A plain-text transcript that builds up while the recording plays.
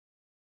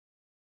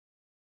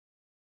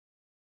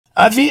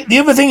The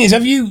other thing is,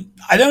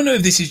 I don't know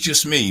if this is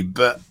just me,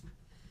 but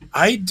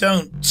I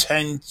don't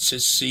tend to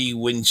see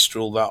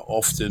Winstrol that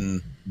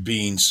often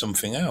being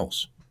something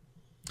else.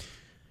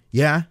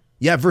 Yeah.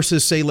 Yeah.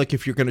 Versus, say, like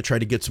if you're going to try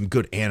to get some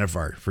good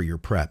Anavar for your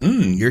prep,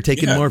 you're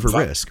taking more of a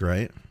risk,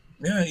 right?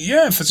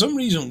 Yeah. For some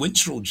reason,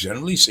 Winstrol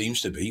generally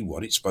seems to be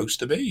what it's supposed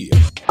to be.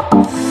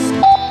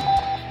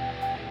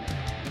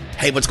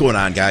 Hey, what's going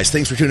on, guys?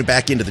 Thanks for tuning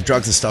back into the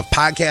Drugs and Stuff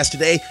podcast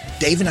today.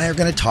 Dave and I are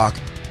going to talk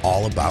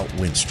all about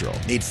Winstrol.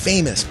 Made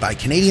famous by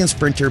Canadian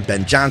sprinter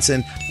Ben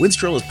Johnson,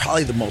 Winstrol is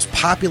probably the most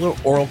popular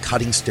oral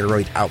cutting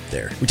steroid out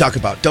there. We talk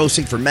about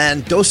dosing for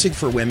men, dosing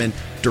for women,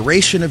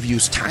 duration of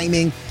use,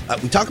 timing.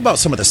 We talk about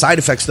some of the side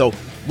effects, though.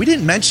 We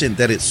didn't mention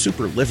that it's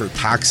super liver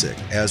toxic,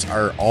 as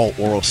are all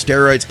oral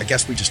steroids. I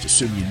guess we just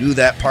assume you knew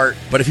that part.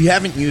 But if you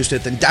haven't used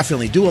it, then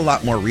definitely do a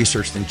lot more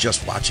research than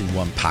just watching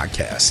one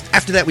podcast.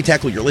 After that, we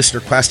tackle your listener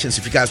questions.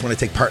 If you guys want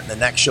to take part in the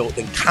next show,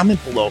 then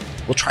comment below.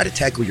 We'll try to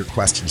tackle your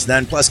questions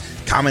then. Plus,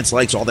 comments,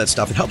 likes, all that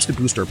stuff. It helps to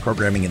boost our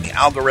programming in the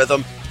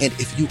algorithm. And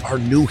if you are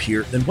new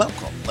here, then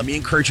welcome. Let me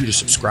encourage you to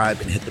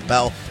subscribe and hit the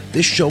bell.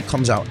 This show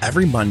comes out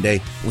every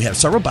Monday. We have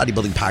several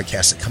bodybuilding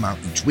podcasts that come out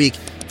each week,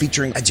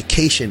 featuring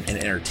education and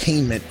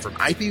entertainment from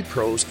IFBB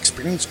pros,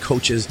 experienced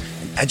coaches,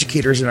 and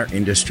educators in our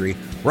industry.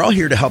 We're all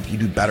here to help you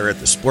do better at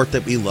the sport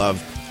that we love,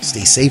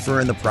 stay safer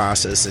in the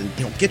process, and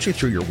get you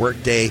through your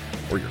work day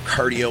or your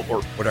cardio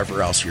or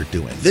whatever else you're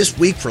doing. This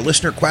week, for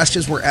listener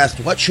questions, we're asked,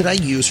 what should I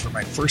use for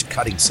my first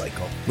cutting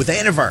cycle? With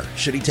Anavar,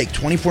 should he take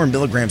 24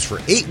 milligrams for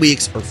 8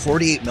 weeks or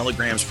 48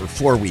 milligrams for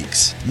 4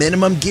 weeks?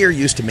 Minimum gear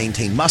used to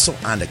maintain muscle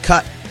on the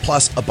cut,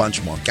 plus a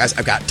bunch more. Guys,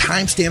 I've got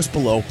timestamps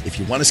below if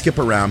you want to skip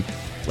around.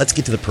 Let's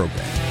get to the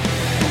program.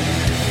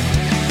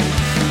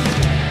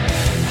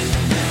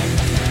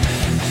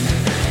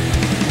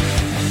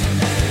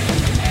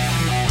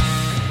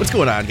 What's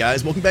going on,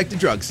 guys? Welcome back to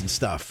Drugs and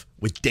Stuff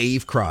with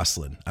Dave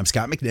Crossland. I'm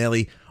Scott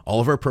McNally. All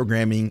of our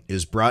programming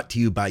is brought to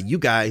you by you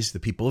guys,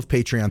 the people of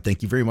Patreon.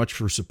 Thank you very much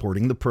for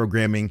supporting the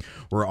programming.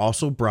 We're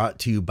also brought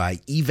to you by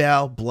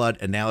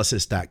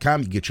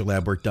evalbloodanalysis.com. You get your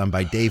lab work done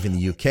by Dave in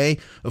the UK.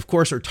 Of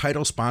course, our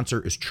title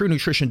sponsor is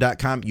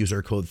TrueNutrition.com. Use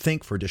our code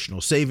THINK for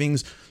additional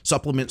savings.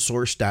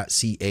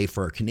 SupplementSource.ca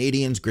for our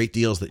Canadians. Great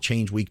deals that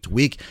change week to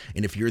week.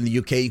 And if you're in the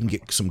UK, you can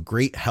get some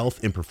great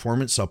health and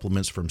performance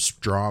supplements from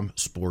Strom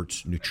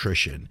Sports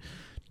Nutrition.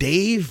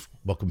 Dave,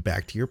 welcome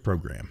back to your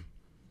program.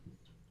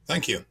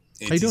 Thank you.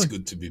 It is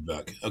good to be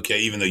back. Okay,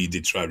 even though you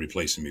did try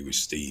replacing me with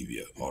Steve,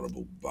 you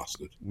horrible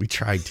bastard. We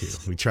tried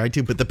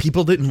to, but the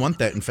people didn't want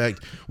that. In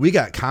fact, we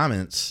got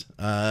comments.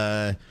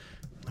 Let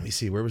me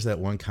see, where was that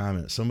one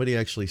comment? Somebody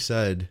actually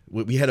said,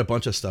 we had a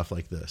bunch of stuff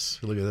like this.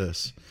 Look at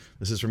this.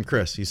 This is from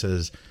Chris. He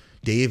says,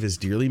 Dave is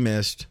dearly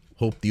missed.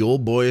 Hope the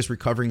old boy is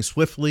recovering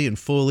swiftly and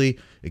fully.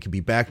 It could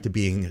be back to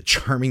being a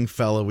charming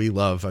fellow we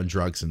love on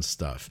Drugs and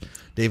Stuff.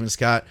 Dave and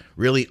Scott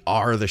really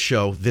are the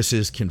show. This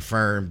is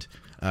confirmed.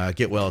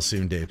 Get well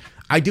soon, Dave.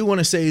 I do want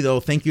to say,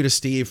 though, thank you to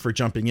Steve for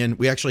jumping in.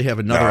 We actually have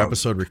another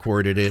episode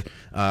recorded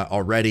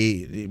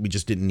already. We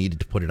just didn't need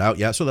to put it out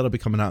yet, so that'll be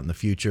coming out in the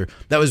future.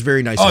 That was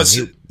very nice.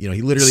 He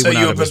literally went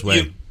out of his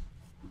way.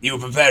 You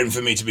were preparing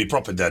for me to be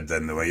proper dead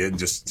then, the way you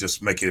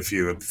just making a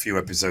few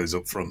episodes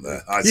up front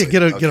there.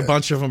 Get a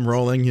bunch of them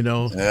rolling.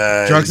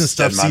 Drugs and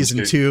Stuff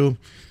season 2.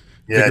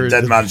 Yeah,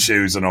 Dead Man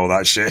Shoes and all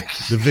that shit.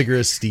 The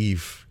Vigorous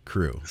Steve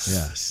crew.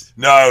 Yes.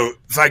 No,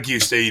 thank you,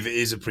 Steve. It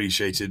is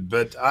appreciated,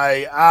 but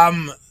I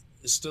am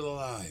still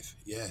alive.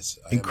 Yes.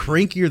 And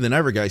crankier than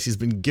ever, guys. He's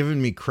been giving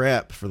me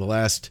crap for the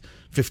last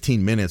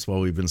 15 minutes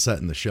while we've been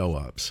setting the show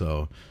up.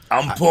 So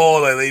I'm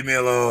poorly. Leave me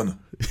alone.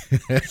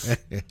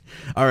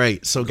 All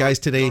right. So, guys,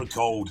 today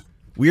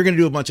we're going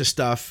to do a bunch of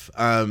stuff.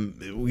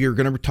 We're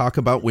going to talk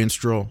about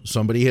Winstrol.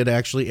 Somebody had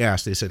actually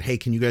asked. They said, hey,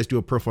 can you guys do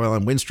a profile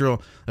on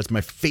Winstrol? That's my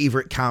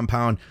favorite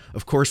compound.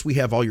 Of course, we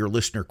have all your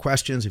listener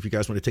questions. If you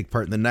guys want to take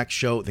part in the next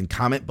show, then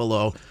comment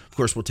below. Of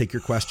course, we'll take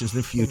your questions in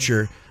the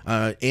future.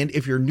 And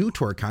if you're new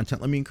to our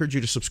content, let me encourage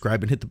you to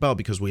subscribe and hit the bell,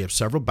 because we have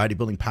several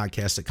bodybuilding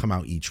podcasts that come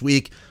out each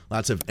week.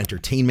 Lots of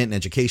entertainment and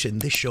education.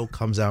 This show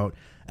comes out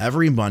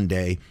every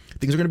Monday.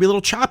 Things are going to be a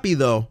little choppy,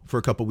 though, for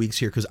a couple weeks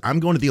here, because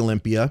I'm going to the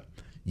Olympia.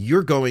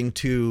 You're going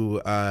to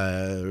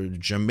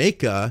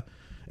Jamaica,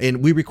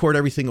 and we record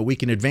everything a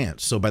week in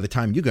advance. So by the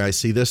time you guys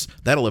see this,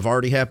 that'll have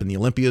already happened. The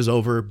Olympia's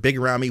over. Big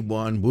Ramy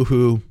won.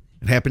 Woohoo.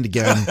 It happened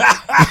again.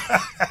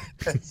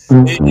 Is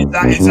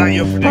that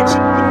your prediction?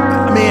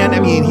 Man, I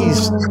mean,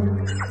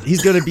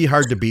 he's going to be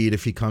hard to beat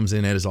if he comes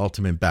in at his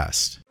ultimate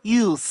best.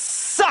 You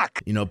suck!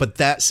 But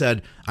that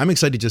said, I'm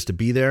excited just to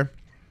be there.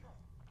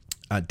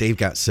 Dave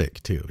got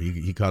sick, too.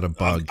 He caught a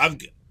bug.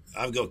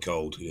 I've got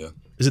cold, yeah.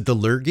 Is it the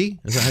lurgy?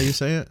 Is that how you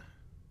say it?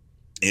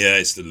 Yeah,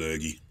 it's the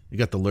lurgy. You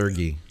got the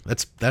lurgy.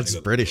 That's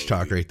British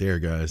talk right there,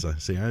 guys.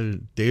 See,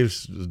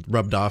 Dave's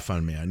rubbed off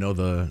on me. I know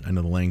the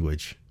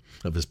language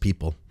of his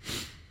people.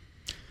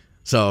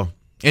 So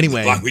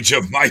anyway, the language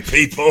of my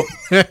people.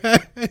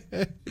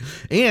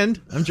 And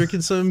I'm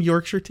drinking some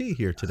Yorkshire tea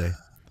here today.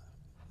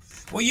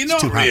 Well, you're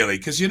not really,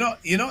 because you're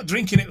not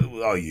drinking it.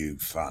 Oh, you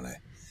funny.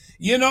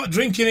 You're not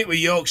drinking it with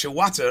Yorkshire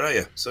water, are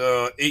you?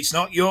 So it's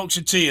not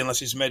Yorkshire tea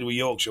unless it's made with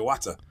Yorkshire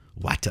water.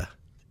 Water.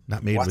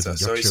 Not made with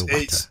Yorkshire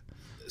water.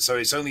 So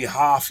it's only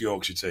half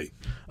Yorkshire tea.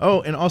 Oh,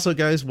 and also,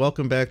 guys,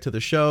 welcome back to the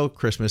show.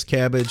 Christmas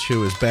Cabbage,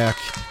 who is back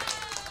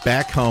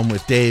home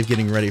with Dave,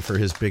 getting ready for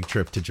his big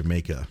trip to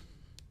Jamaica.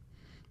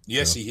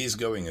 Yes, he is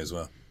going as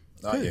well.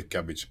 Aren't you,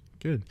 Cabbage?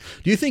 Good.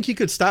 Do you think you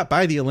could stop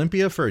by the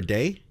Olympia for a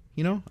day,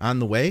 on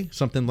the way?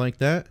 Something like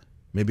that?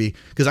 Maybe,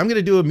 because I'm going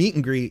to do a meet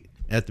and greet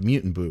at the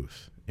Mutant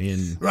booth.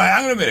 Right,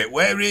 hang on a minute.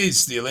 Where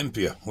is the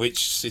Olympia?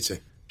 Which city?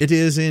 It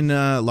is in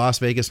Las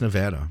Vegas,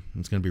 Nevada.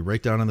 It's going to be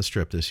right down on the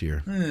Strip this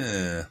year.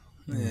 Yeah,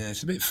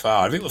 it's a bit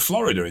far. If it were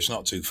Florida, it's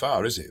not too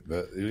far, is it?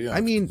 But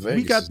Vegas,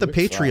 we got the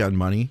Patreon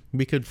money.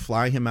 We could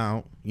fly him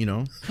out,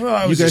 Well,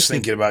 I was just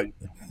thinking about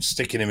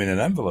sticking him in an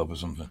envelope or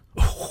something.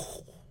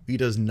 He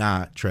does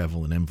not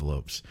travel in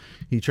envelopes.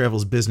 He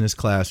travels business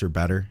class or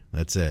better.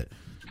 That's it.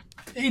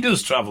 He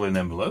does travel in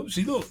envelopes.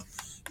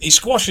 He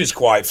squashes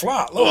quite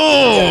flat. Look,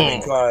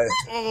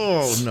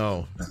 oh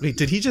no! Wait,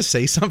 did he just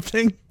say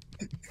something?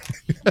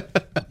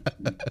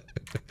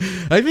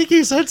 I think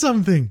he said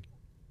something.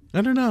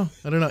 I don't know.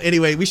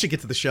 Anyway, we should get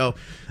to the show.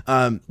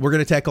 We're going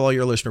to tackle all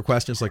your listener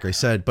questions, like I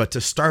said. But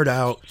to start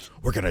out,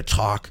 we're going to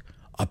talk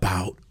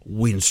about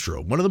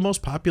Winstrol, one of the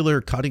most popular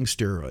cutting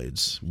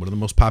steroids, one of the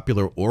most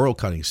popular oral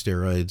cutting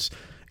steroids,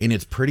 and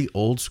it's pretty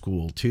old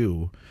school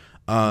too.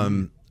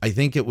 I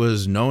think it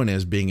was known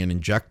as being an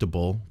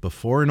injectable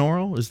before an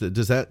oral.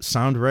 Does that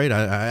sound right?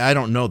 I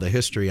don't know the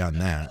history on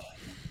that.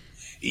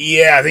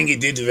 Yeah, I think it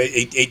did.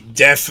 It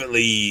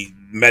definitely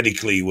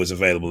medically was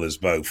available as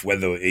both.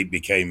 Whether it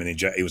became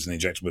it was an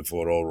injection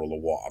before oral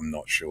or what, I'm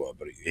not sure.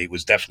 But it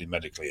was definitely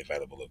medically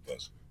available as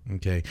both.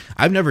 Okay,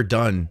 I've never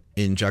done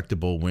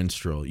injectable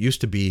Winstrol. It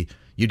used to be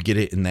you'd get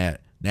it in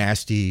that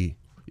nasty,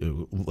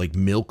 like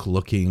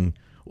milk-looking,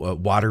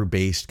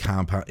 water-based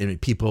compound, and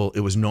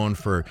it was known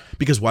for,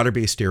 because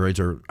water-based steroids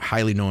are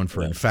highly known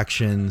for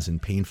infections and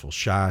painful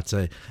shots.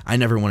 I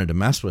never wanted to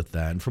mess with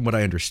that, and from what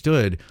I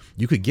understood,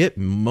 you could get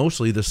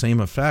mostly the same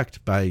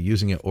effect by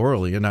using it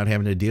orally and not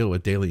having to deal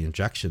with daily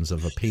injections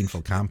of a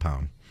painful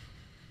compound.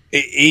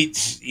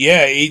 It's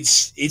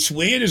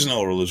weird as an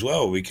oral as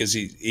well, because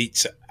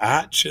it's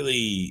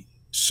actually,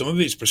 some of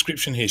its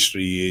prescription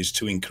history is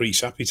to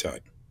increase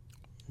appetite.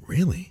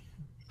 Really?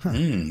 Huh.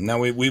 Now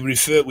we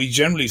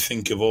generally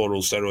think of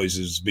oral steroids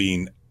as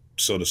being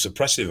sort of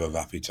suppressive of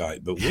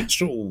appetite, but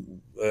Winstrol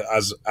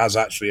has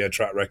actually a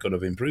track record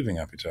of improving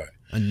appetite.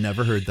 I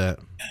never heard that.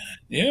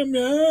 Yeah,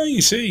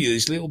 you see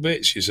these little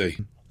bits. You see,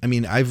 I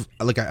mean, I've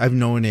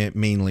known it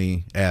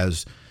mainly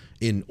as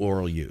in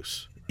oral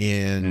use.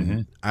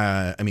 And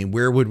I mean,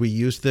 where would we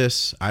use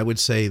this? I would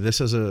say this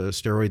is a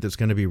steroid that's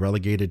going to be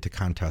relegated to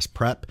contest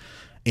prep.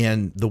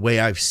 And the way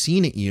I've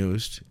seen it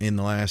used in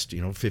the last,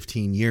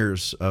 15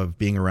 years of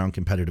being around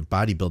competitive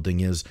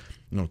bodybuilding is,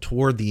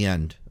 toward the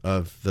end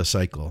of the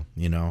cycle.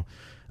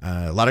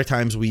 A lot of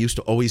times we used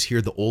to always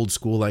hear the old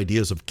school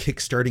ideas of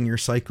kickstarting your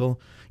cycle,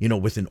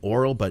 with an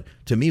oral. But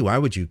to me, why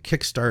would you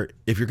kickstart,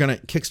 if you're going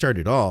to kickstart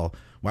at all,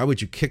 why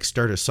would you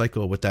kickstart a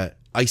cycle with that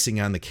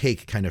icing on the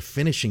cake kind of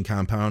finishing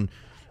compound,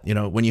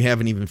 when you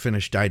haven't even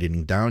finished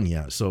dieting down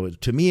yet? So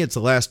to me, it's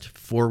the last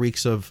 4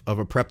 weeks of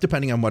a prep,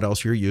 depending on what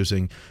else you're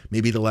using,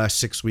 maybe the last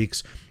 6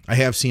 weeks. I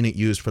have seen it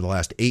used for the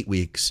last 8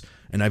 weeks.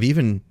 And I've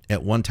even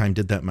at one time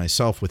did that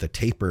myself with a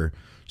taper.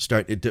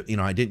 I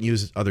didn't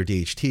use other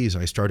DHTs.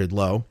 I started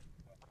low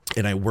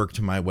and I worked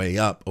my way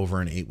up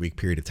over an 8-week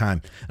period of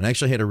time. And I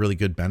actually had a really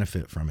good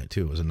benefit from it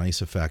too. It was a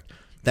nice effect.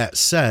 That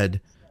said,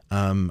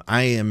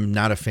 I am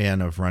not a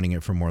fan of running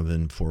it for more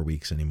than 4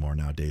 weeks anymore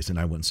nowadays, and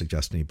I wouldn't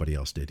suggest anybody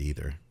else did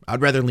either. I'd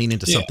rather lean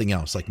into something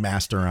else, like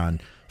Masteron,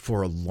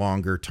 for a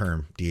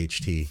longer-term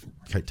DHT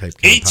type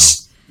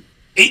compound.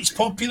 It's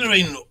popular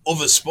in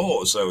other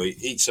sports, though.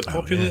 It's a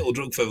popular little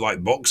drug for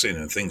like boxing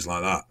and things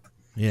like that.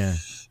 Yeah.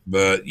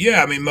 But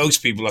yeah, I mean,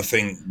 most people, I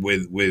think,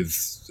 with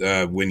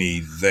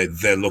Winnie,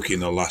 they're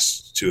looking the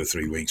last 2 or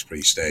 3 weeks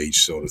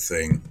pre-stage sort of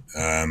thing.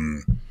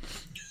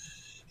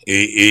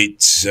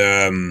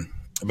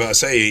 But I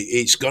say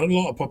it's got a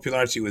lot of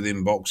popularity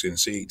within boxing.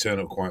 See it turn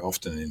up quite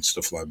often in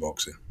stuff like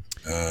boxing.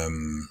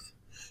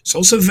 It's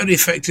also very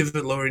effective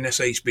at lowering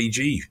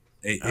SHBG.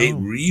 It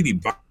really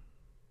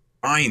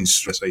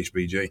binds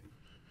SHBG.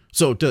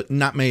 So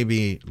not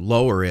maybe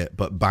lower it,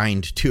 but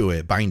bind to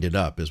it, bind it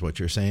up, is what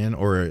you're saying,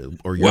 or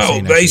you're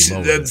saying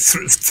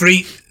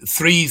basically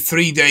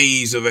 3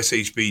 days of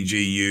SHBG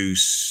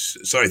use.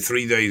 Sorry,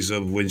 3 days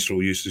of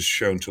Winstrol use is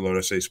shown to lower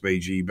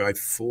SHBG by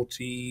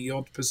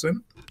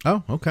 40-odd%.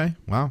 Oh, okay,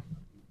 wow.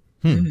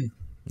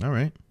 All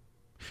right.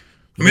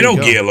 I mean, all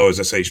gear lowers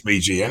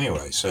SHBG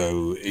anyway,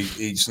 so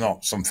it's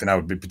not something I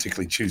would be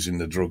particularly choosing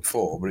the drug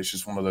for, but it's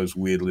just one of those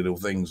weird little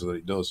things that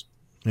it does.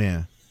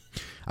 Yeah.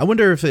 I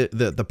wonder if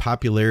the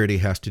popularity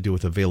has to do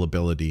with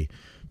availability,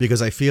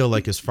 because I feel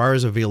like as far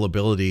as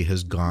availability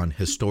has gone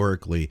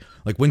historically,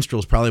 like Winstrol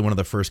is probably one of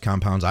the first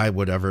compounds I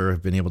would ever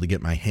have been able to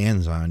get my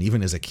hands on.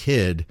 Even as a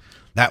kid,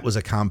 that was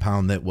a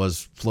compound that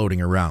was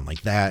floating around,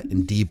 like that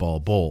and D-ball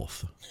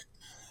both.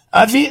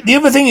 The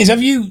other thing is,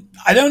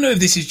 I don't know if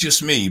this is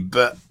just me,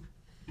 but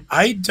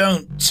I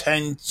don't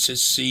tend to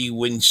see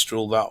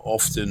Winstrol that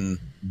often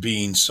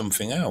being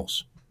something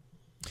else.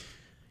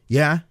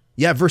 Yeah.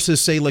 Yeah.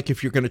 Versus, say, like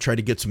if you're going to try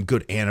to get some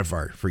good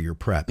Anavar for your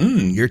prep,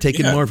 you're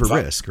taking more of a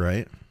risk,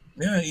 right?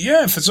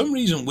 Yeah. For some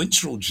reason,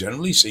 Winstrol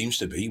generally seems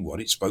to be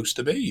what it's supposed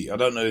to be. I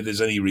don't know if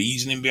there's any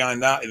reasoning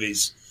behind that.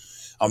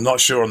 I'm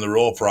not sure on the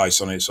raw price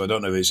on it, so I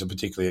don't know if it's a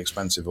particularly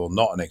expensive or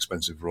not an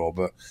expensive raw,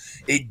 but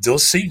it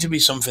does seem to be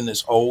something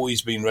that's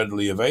always been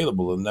readily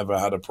available and never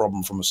had a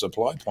problem from a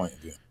supply point of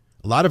view.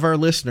 A lot of our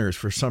listeners,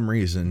 for some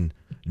reason,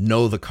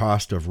 know the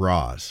cost of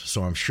raws,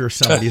 so I'm sure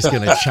somebody's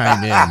going to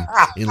chime in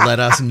and let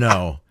us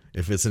know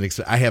if it's an.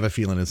 I have a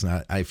feeling it's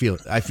not. I feel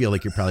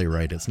like you're probably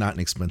right. It's not an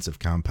expensive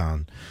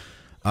compound.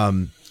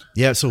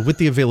 Yeah. So with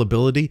the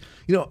availability,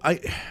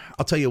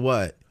 I'll tell you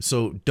what.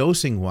 So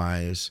dosing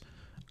wise,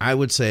 I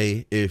would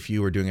say if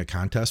you were doing a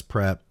contest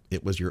prep,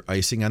 it was your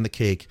icing on the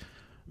cake.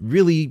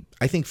 Really,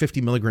 I think 50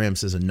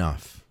 milligrams is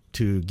enough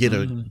to get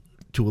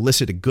to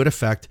elicit a good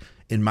effect.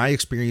 In my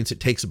experience, it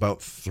takes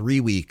about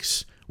 3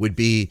 weeks.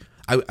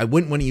 I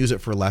wouldn't want to use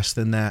it for less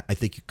than that. I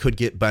think you could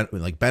get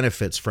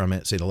benefits from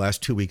it, say the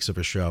last 2 weeks of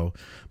a show.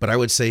 But I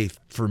would say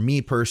for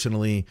me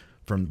personally,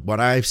 from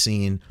what I've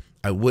seen,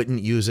 I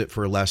wouldn't use it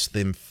for less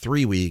than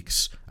 3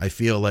 weeks. I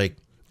feel like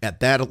at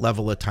that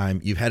level of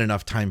time, you've had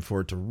enough time for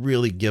it to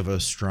really give a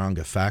strong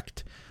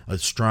effect, a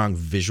strong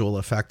visual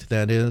effect,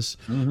 that is.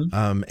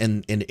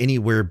 And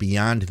anywhere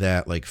beyond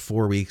that, like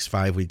 4 weeks,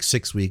 5 weeks,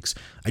 6 weeks,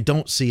 I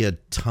don't see a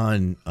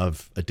ton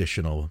of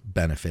additional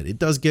benefit. It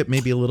does get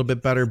maybe a little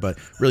bit better, but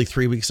really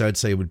 3 weeks, I'd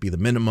say, would be the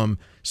minimum.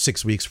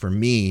 6 weeks for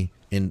me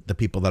and the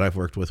people that I've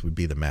worked with would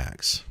be the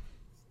max.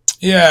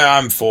 Yeah,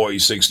 I'm 40,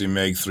 60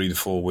 meg, 3 to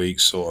 4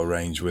 weeks sort of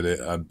range with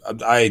it.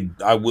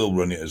 I will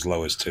run it as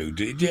low as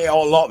 2. Yeah, a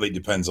lot of it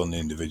depends on the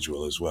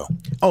individual as well.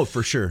 Oh,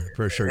 for sure.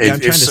 Yeah, I'm trying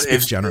to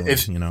speak generally,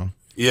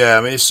 Yeah,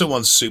 I mean, if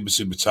someone's super,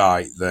 super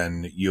tight,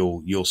 then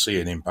you'll see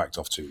an impact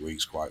off 2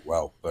 weeks quite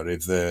well. But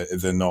if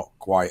they're not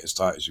quite as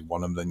tight as you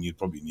want them, then you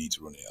probably need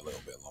to run it a little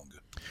bit longer.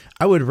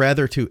 I would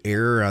rather to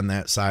err on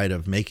that side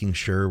of making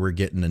sure we're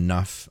getting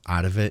enough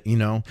out of it,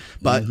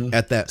 But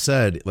at that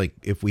said, like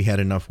if we had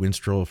enough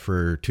Winstrol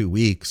for 2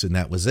 weeks and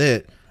that was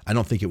it, I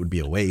don't think it would be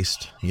a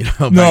waste,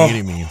 by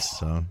any means.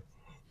 So,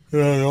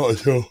 yeah, not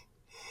at all.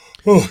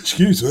 Oh,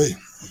 excuse me.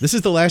 This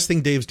is the last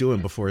thing Dave's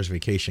doing before his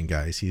vacation,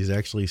 guys. He's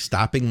actually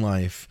stopping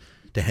life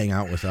to hang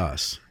out with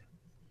us.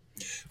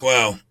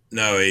 Well,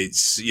 no,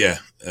 it's,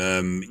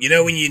 when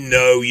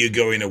you're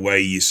going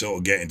away, you sort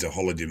of get into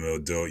holiday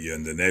mode, don't you?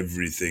 And then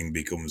everything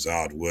becomes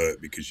hard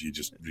work because you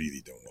just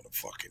really don't want to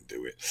fucking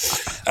do it.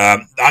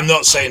 I'm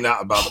not saying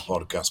that about the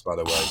podcast, by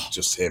the way,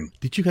 just him.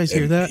 Did you guys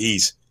hear that?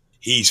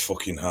 He's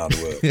fucking hard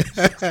work.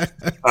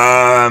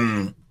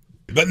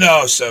 But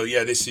no, so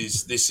yeah, this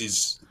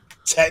is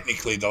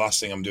technically the last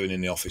thing I'm doing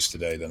in the office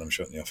today, then I'm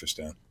shutting the office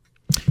down.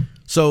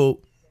 So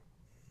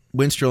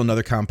Winstrol,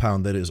 another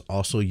compound that is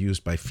also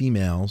used by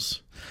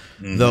females,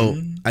 though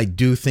I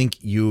do think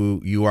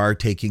you are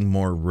taking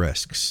more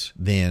risks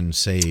than,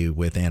 say,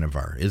 with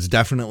Anavar. It's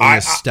definitely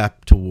a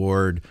step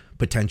toward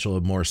potential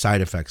of more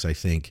side effects, I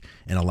think,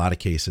 in a lot of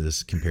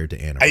cases compared to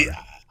Anavar.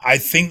 I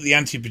think the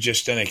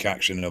antiprogestinic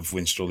action of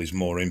Winstrol is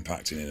more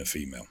impacting in a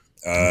female.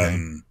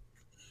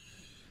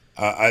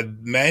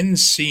 Men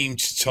seem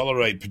to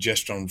tolerate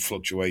progesterone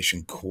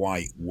fluctuation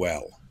quite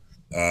well,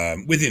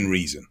 within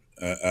reason.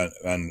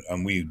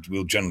 And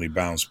we'll generally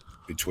bounce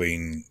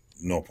between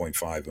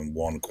 0.5 and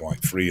 1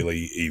 quite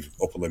freely.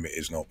 Upper limit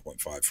is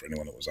 0.5 for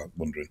anyone that was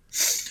wondering.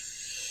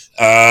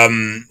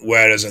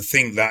 Whereas I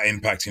think that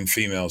impact in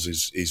females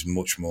is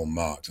much more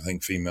marked. I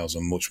think females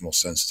are much more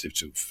sensitive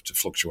to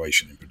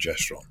fluctuation in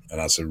progesterone,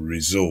 and as a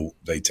result,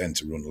 they tend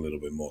to run a little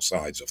bit more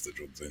sides off the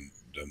drug than.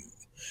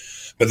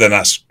 But then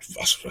I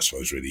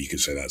suppose really you could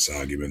say that's the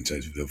argument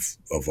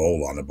of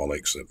all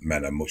anabolics, that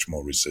men are much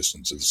more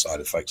resistant to the side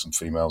effects than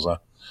females are.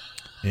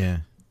 Yeah.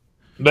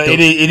 But it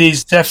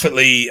is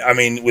definitely, I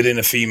mean, within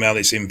a female,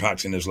 it's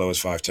impacting as low as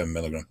 5-10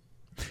 milligram.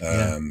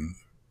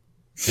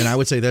 And I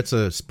would say that's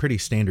a pretty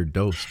standard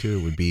dose too.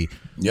 It would be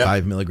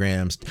 5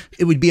 milligrams.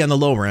 It would be on the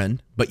lower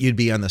end, but you'd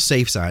be on the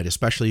safe side,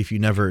 especially if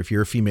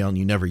you're a female and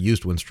you never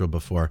used Winstrol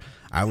before.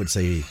 I would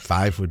say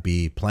 5 would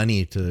be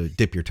plenty to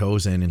dip your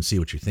toes in and see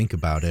what you think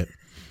about it.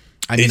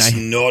 I mean,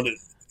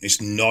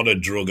 it's not a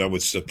drug I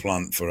would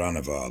supplant for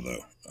Anavar,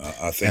 though.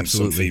 I think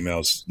some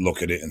females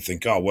look at it and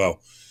think, oh, well,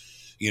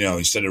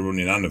 instead of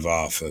running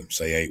Anavar for,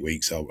 say, 8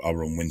 weeks, I'll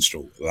run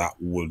Winstrol. That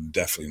would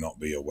definitely not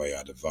be a way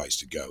I'd advise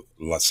to go.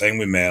 Same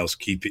with males.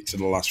 Keep it to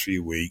the last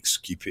few weeks.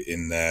 Keep it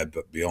in there.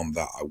 But beyond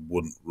that, I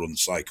wouldn't run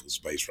cycles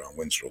based around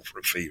Winstrol for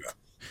a female.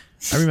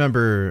 I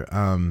remember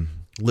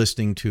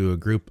listening to a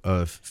group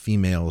of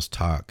females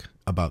talk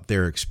about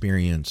their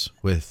experience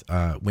with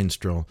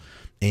Winstrol,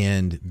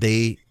 and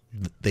they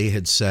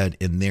had said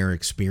in their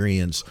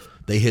experience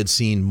they had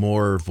seen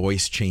more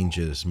voice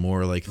changes,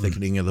 more like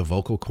thickening of the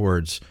vocal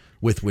cords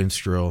with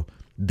Winstrol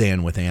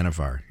than with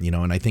Anavar,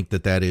 and I think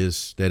that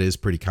is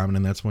pretty common,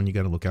 and that's one you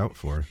got to look out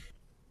for.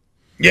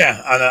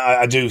 Yeah, and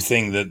I do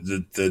think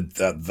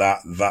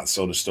that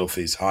sort of stuff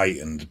is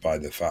heightened by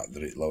the fact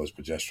that it lowers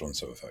progesterone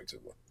so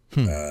effectively.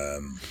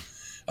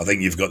 I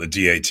think you've got the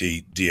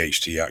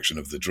DHT action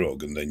of the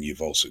drug, and then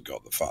you've also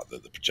got the fact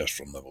that the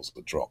progesterone levels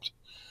are dropped.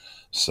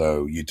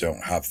 So you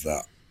don't have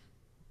that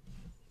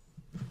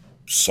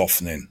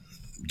softening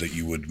that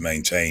you would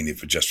maintain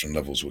if progesterone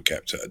levels were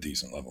kept at a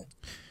decent level.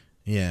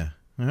 Yeah.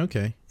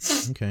 Okay.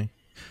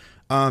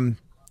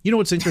 You know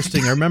what's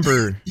interesting? I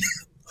remember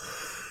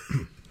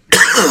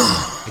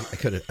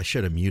I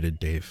should have muted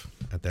Dave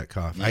at that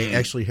cough. I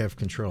actually have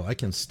control. I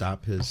can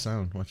stop his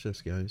sound. Watch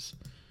this, guys.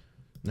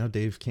 Now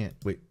Dave can't.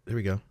 Wait, there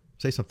we go.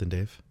 Say something,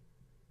 Dave.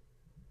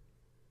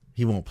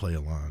 He won't play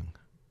along.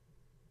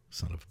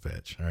 Son of a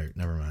bitch. All right,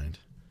 never mind.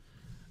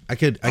 I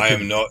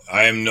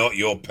am not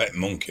your pet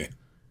monkey.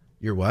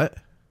 You're what?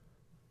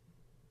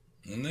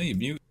 No, you're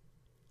mute.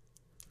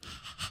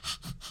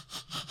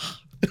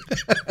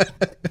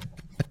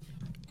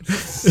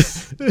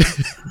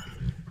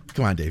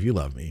 Come on, Dave. You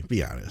love me.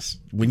 Be honest.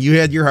 When you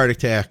had your heart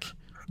attack,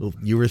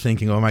 you were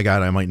thinking, "Oh my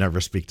God, I might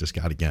never speak to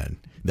Scott again."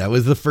 That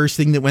was the first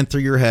thing that went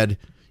through your head.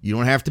 You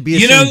don't have to be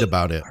ashamed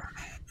about it.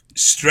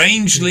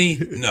 Strangely,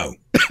 no.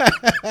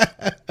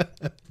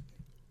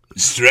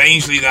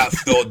 Strangely, that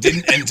thought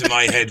didn't enter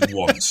my head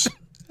once.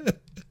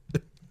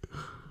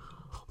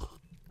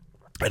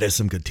 That is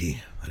some good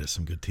tea.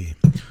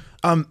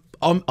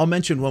 I'll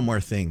mention one more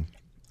thing.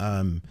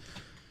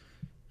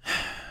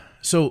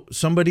 So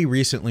somebody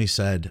recently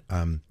said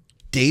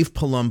Dave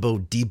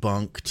Palumbo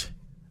debunked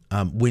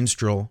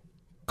Winstrol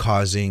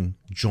causing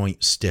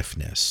joint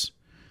stiffness.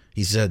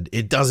 He said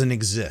it doesn't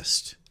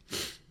exist.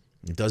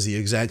 It does the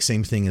exact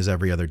same thing as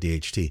every other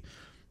DHT.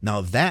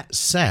 Now, that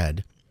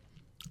said,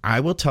 I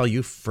will tell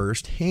you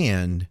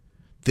firsthand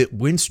that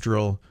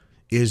Winstrol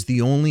is the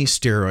only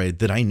steroid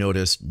that I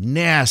noticed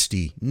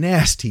nasty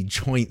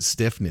joint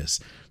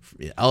stiffness.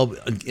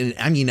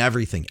 I mean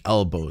everything: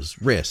 elbows,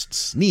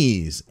 wrists,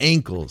 knees,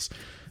 ankles.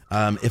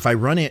 If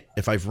I've run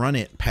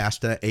it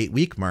past that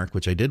 8-week mark,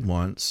 which I did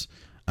once,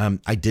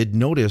 I did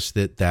notice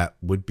that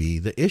would be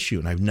the issue,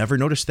 and I've never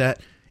noticed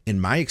that in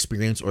my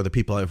experience or the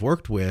people I've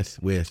worked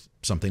with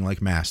something like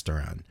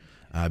Masteron.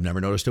 I've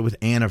never noticed it with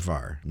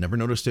Anavar. Never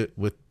noticed it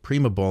with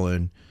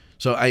Primobolan.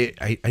 So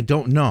I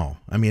don't know.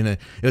 I mean, it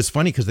was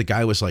funny because the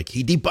guy was like,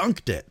 he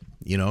debunked it.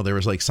 You know, there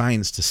was like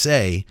signs to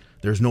say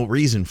there's no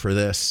reason for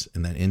this,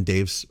 and then in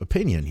Dave's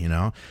opinion, you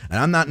know. And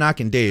I'm not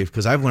knocking Dave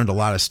because I've learned a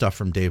lot of stuff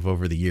from Dave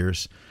over the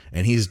years,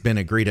 and he's been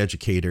a great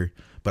educator.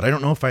 But I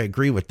don't know if I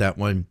agree with that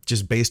one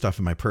just based off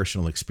of my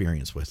personal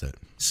experience with it.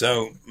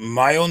 So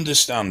my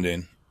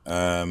understanding,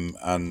 and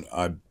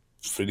I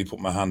freely put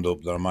my hand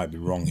up that I might be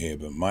wrong here,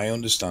 but my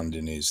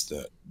understanding is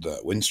that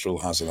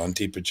Winstrol has an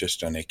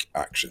anti-progesteronic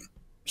action,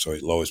 so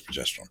it lowers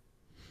progesterone.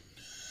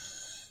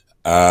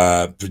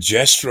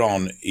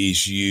 Progesterone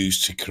is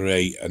used to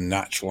create a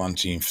natural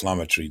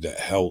anti-inflammatory that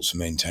helps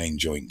maintain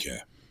joint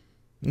care.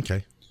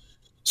 Okay.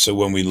 So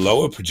when we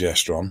lower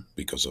progesterone,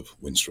 because of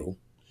Winstrol,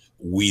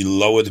 we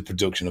lower the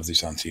production of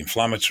this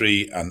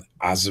anti-inflammatory, and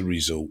as a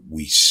result,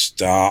 we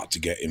start to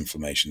get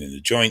inflammation in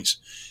the joints,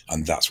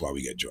 and that's why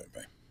we get joint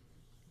pain.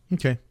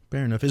 Okay,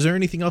 fair enough. Is there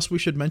anything else we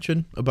should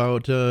mention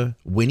about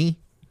Winnie,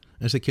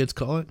 as the kids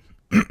call it?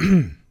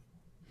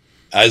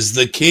 As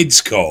the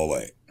kids call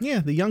it?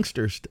 Yeah, the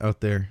youngsters out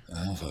there.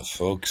 Oh, for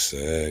fuck's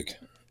sake.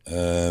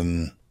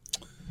 No,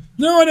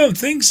 I don't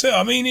think so.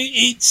 I mean,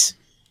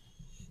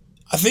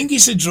 I think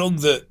it's a drug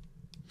that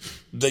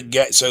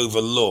gets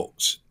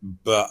overlooked,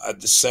 but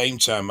at the same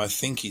time, I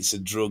think it's a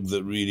drug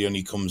that really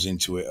only comes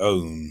into its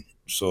own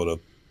sort of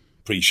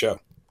pre-show.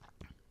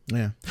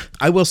 Yeah,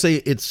 I will say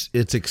it's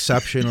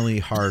exceptionally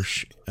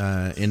harsh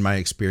in my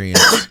experience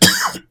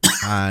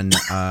on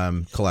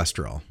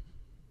cholesterol.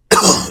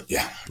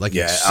 Yeah,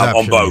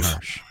 on both.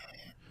 Harsh.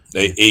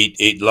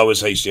 It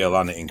lowers HDL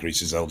and it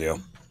increases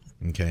LDL.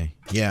 Okay,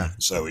 yeah.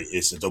 So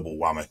it's a double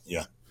whammy.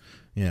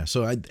 Yeah.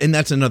 So and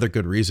that's another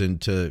good reason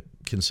to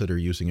consider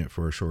using it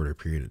for a shorter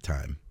period of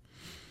time.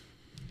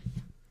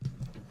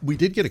 We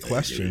did get a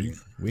question.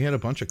 We had a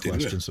bunch of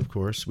questions, of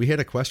course. We had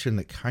a question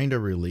that kind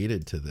of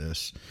related to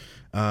this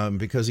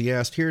because he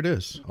asked, here it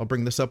is. I'll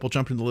bring this up. We'll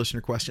jump into the listener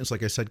questions.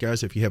 Like I said,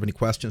 guys, if you have any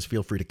questions,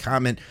 feel free to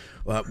comment.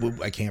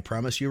 I can't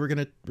promise you we're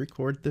going to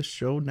record this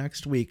show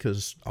next week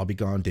because I'll be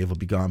gone. Dave will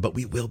be gone, but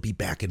we will be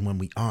back. And when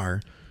we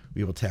are,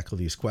 we will tackle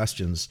these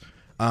questions.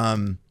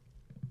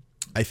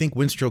 I think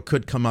Winstrol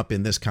could come up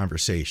in this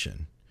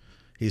conversation.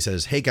 He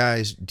says, hey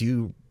guys,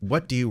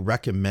 what do you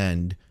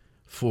recommend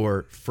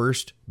for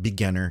first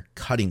beginner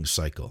cutting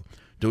cycle?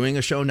 Doing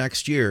a show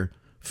next year.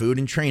 Food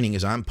and training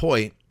is on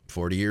point.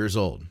 40 years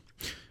old.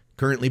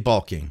 Currently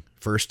bulking.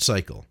 First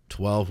cycle.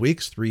 12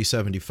 weeks,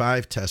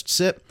 375 test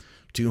sip,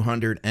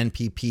 200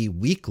 NPP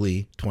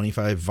weekly,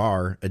 25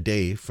 VAR a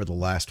day for the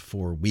last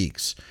 4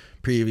 weeks.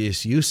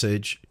 Previous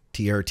usage,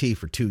 TRT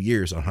for 2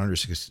 years,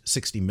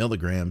 160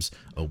 milligrams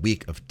a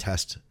week of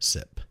test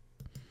sip.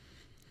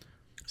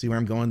 See where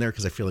I'm going there?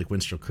 Because I feel like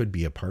Winstrol could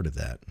be a part of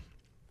that.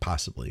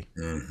 Possibly.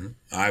 Mm-hmm.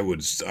 I would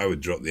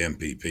drop the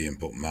MPP and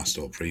put Mast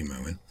or Primo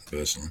in,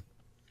 personally.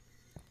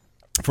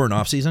 For an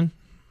off season?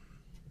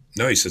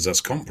 No, he says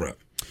that's comp prep.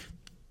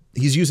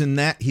 He's using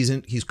that.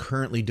 He's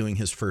currently doing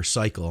his first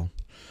cycle,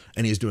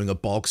 and he's doing a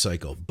bulk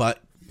cycle, but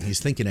he's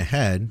thinking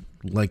ahead,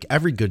 like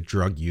every good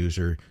drug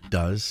user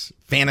does,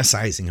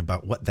 fantasizing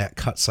about what that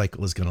cut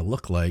cycle is going to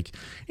look like.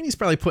 And he's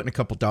probably putting a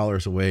couple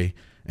dollars away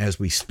as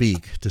we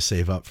speak to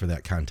save up for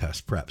that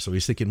contest prep. So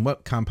he's thinking,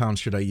 what compounds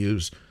should I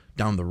use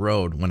down the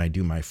road when I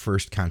do my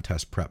first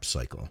contest prep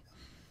cycle?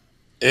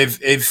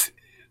 If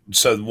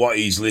so, what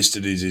he's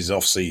listed is his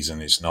off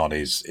season. It's not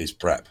his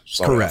prep.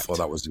 Sorry, correct. I thought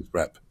that was his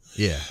prep.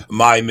 Yeah,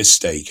 my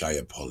mistake. I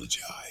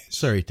apologize.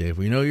 Sorry, Dave.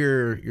 We know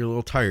you're a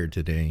little tired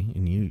today,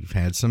 and you've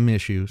had some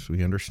issues.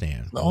 We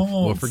understand.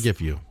 We'll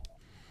forgive you.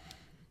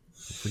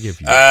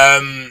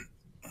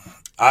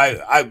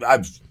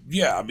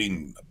 I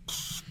mean,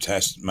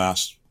 test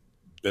mass,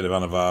 bit of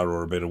Anavar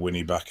or a bit of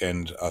Winnie back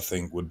end, I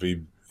think would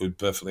be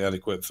perfectly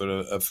adequate for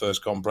a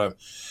first comp prep.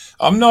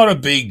 I'm not a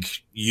big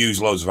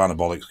use loads of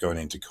anabolics going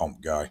into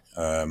comp guy.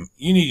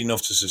 You need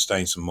enough to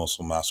sustain some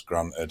muscle mass,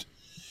 granted.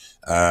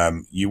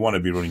 You want to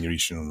be running your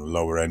estrogen on the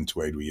lower end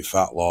to aid with your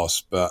fat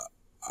loss, but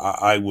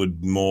I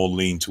would more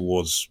lean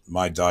towards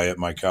my diet,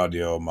 my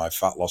cardio, my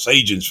fat loss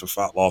agents for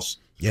fat loss.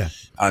 Yeah.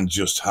 And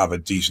just have a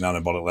decent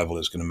anabolic level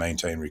that's going to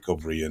maintain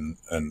recovery and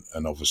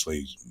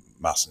obviously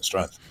mass and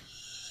strength.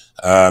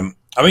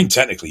 I mean,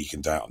 technically you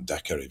can diet on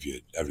DECA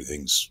if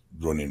everything's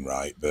running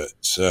right, but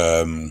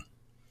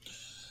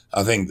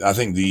I think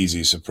the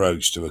easiest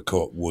approach to a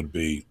cut would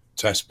be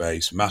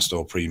test-based, mast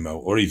or primo,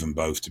 or even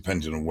both,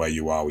 depending on where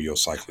you are with your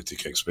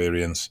cyclitic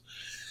experience.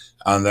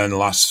 And then the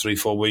last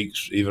 3-4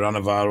 weeks, either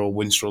Anavar or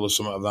Winstrol or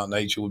something of that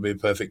nature would be a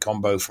perfect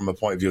combo from a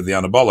point of view of the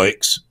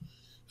anabolics.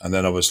 And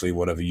then obviously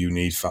whatever you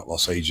need, fat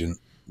loss agent,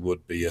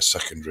 would be a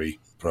secondary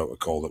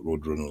protocol that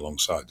would run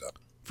alongside that.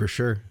 For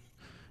sure.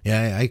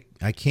 Yeah,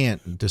 I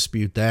can't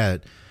dispute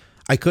that.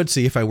 I could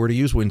see if I were to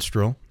use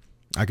Winstrol,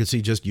 I could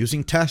see just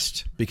using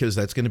test, because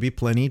that's going to be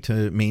plenty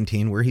to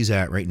maintain where he's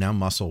at right now,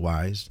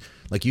 muscle-wise.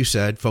 Like you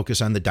said,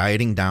 focus on the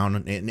dieting down,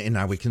 and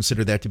I would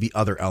consider that to be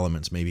other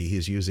elements. Maybe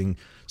he's using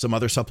some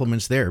other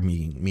supplements there,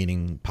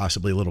 meaning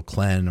possibly a little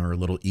Clen or a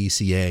little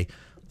ECA.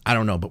 I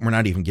don't know, but we're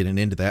not even getting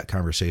into that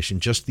conversation.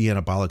 Just the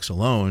anabolics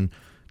alone,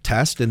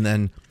 test, and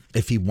then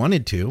if he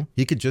wanted to,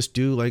 he could just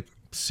do like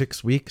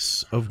 6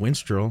 weeks of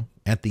Winstrol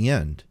at the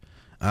end.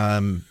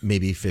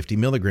 Maybe 50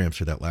 milligrams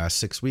for that last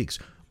 6 weeks.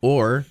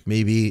 Or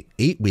maybe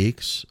 8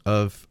 weeks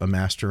of a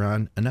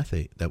Masteron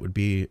Anethate. That would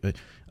be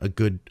a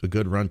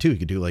good run too. You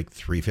could do like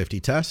 350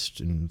 test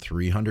and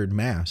 300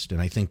 mast,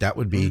 and I think that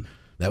would be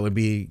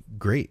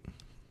great.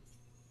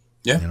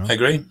 Yeah, you know? I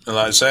agree. And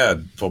like I say,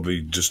 I'd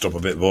probably just drop a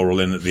bit of oral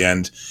in at the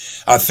end.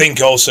 I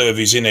think also if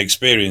he's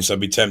inexperienced,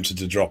 I'd be tempted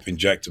to drop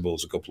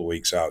injectables a couple of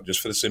weeks out, just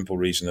for the simple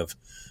reason of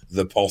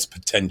the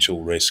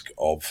potential risk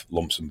of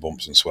lumps and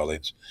bumps and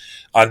swellings.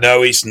 I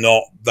know it's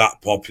not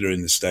that popular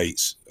in the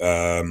States,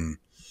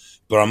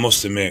 but I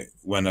must admit,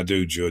 when I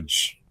do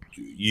judge,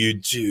 you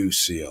do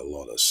see a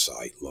lot of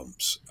site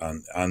lumps,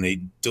 and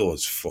it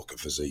does fuck a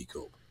physique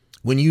up.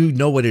 When you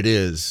know what it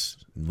is,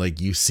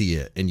 like you see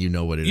it and you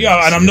know what it is.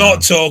 Yeah, and I'm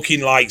not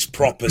talking like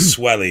proper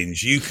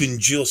swellings. You can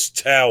just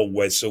tell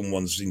where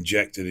someone's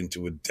injected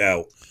into a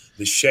delt.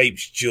 The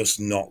shape's just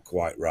not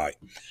quite right.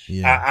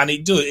 Yeah. And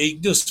it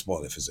does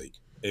spoil the physique.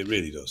 It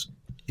really does.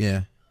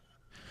 Yeah.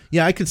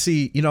 Yeah, I could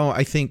see,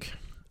 I think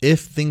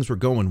if things were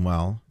going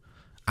well,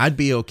 I'd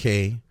be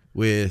okay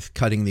with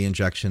cutting the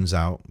injections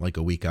out like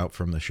a week out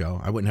from the show.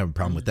 I wouldn't have a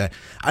problem with that.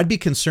 I'd be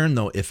concerned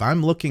though, if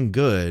I'm looking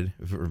good,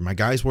 if my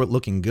guys weren't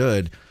looking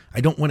good, I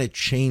don't want to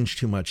change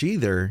too much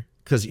either,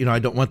 because, I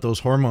don't want those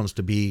hormones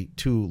to be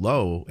too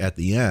low at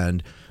the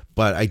end.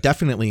 But I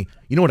definitely,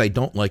 what I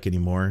don't like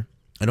anymore?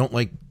 I don't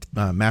like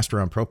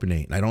Masteron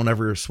propionate. I don't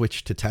ever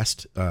switch to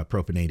test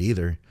propionate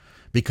either,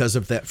 because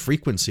of that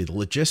frequency, the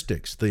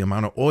logistics, the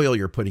amount of oil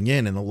you're putting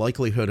in, and the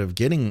likelihood of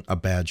getting a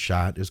bad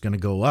shot is going to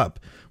go up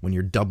when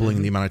you're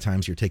doubling the amount of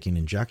times you're taking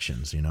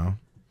injections,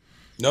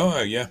 No,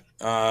 yeah.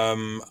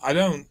 I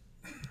don't.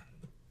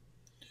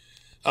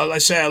 I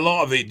say a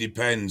lot of it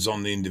depends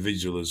on the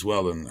individual as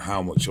well and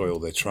how much oil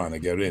they're trying to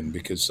get in,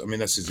 because,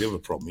 that's the other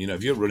problem.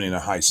 If you're running a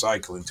high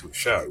cycle into a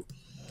show,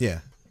 yeah,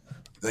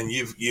 then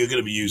you're going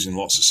to be using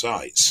lots of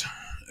sites.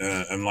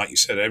 And like you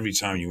said, every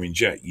time you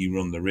inject, you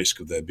run the risk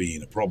of there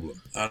being a problem.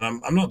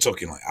 And I'm not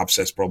talking like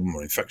abscess problem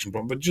or infection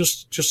problem, but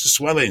just a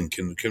swelling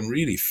can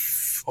really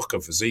fuck a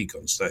physique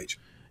on stage.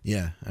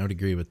 Yeah, I would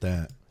agree with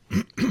that.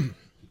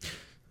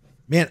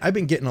 Man, I've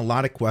been getting a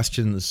lot of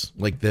questions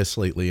like this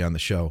lately on the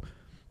show.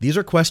 These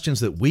are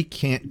questions that we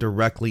can't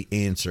directly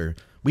answer.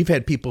 We've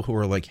had people who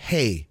are like,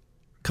 hey,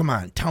 come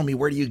on, tell me,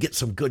 where do you get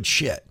some good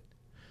shit?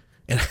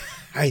 And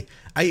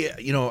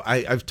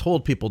I've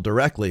told people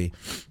directly,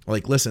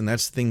 like, listen,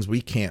 that's things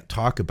we can't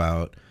talk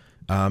about.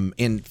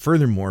 And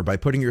furthermore, by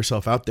putting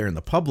yourself out there in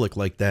the public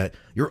like that,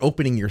 you're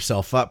opening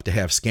yourself up to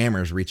have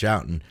scammers reach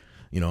out and,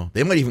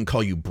 they might even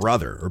call you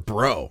brother or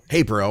bro.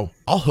 Hey, bro,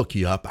 I'll hook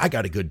you up. I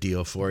got a good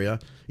deal for you.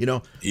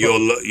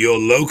 Your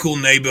local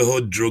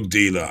neighborhood drug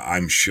dealer,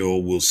 I'm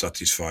sure, will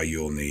satisfy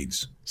your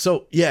needs.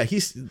 So yeah,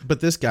 but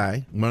this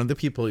guy, one of the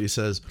people, he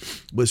says,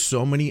 with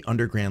so many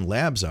underground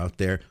labs out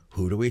there,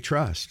 who do we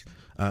trust?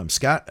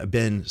 Scott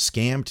been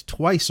scammed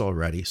twice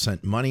already,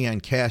 sent money on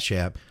Cash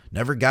App,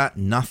 never got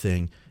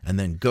nothing, and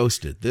then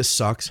ghosted. This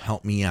sucks.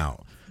 Help me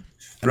out.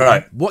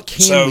 Right. What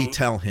can we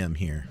tell him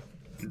here?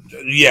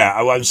 Yeah,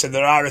 I would say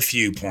there are a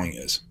few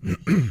pointers.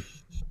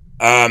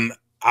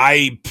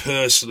 I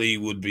personally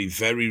would be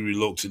very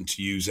reluctant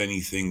to use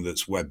anything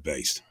that's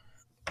web-based.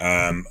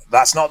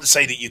 That's not to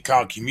say that you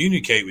can't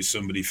communicate with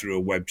somebody through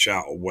a web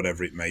chat or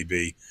whatever it may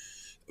be,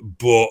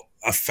 but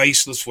a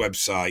faceless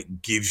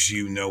website gives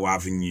you no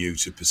avenue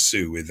to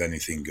pursue if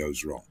anything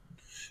goes wrong.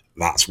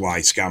 That's why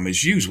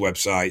scammers use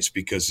websites,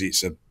 because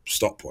it's a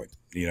stop point.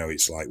 You know,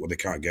 it's like, well, they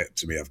can't get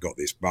to me. I've got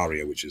this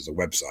barrier, which is a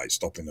website,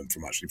 stopping them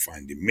from actually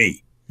finding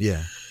me.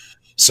 Yeah.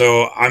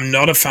 So I'm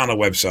not a fan of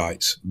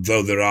websites,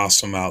 though there are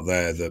some out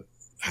there that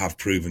have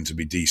proven to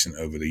be decent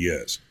over the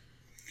years.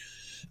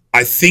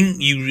 I think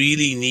you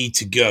really need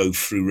to go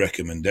through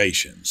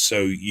recommendations.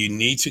 So you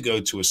need to go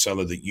to a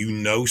seller that you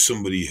know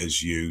somebody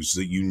has used,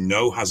 that you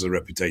know has a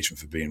reputation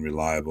for being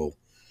reliable.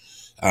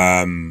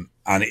 And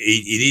it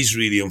is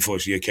really,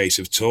 unfortunately, a case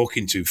of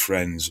talking to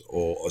friends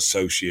or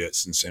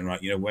associates and saying,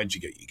 right, you know, where'd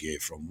you get your gear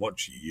from? What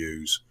do you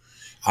use?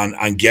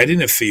 And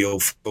getting a feel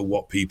for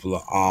what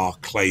people are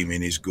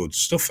claiming is good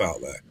stuff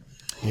out there.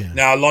 Yeah.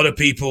 Now, a lot of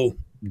people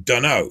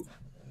don't know.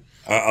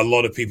 A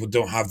lot of people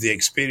don't have the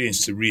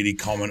experience to really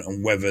comment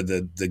on whether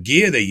the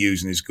gear they're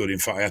using is good. In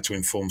fact, I had to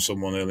inform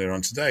someone earlier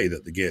on today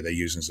that the gear they're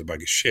using is a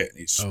bag of shit.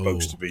 It's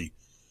supposed to be,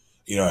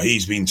 you know,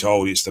 he's been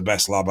told it's the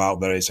best lab out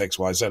there, it's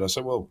XYZ. I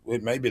said, well,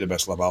 it may be the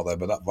best lab out there,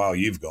 but that vial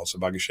you've got is a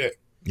bag of shit.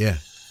 Yeah.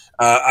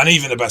 And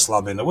even the best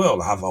lab in the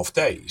world have off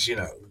days. You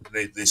know,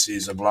 this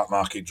is a black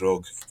market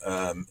drug.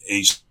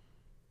 It's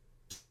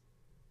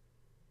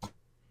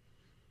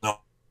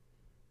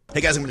Hey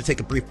guys, I'm going to take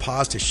a brief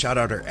pause to shout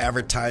out our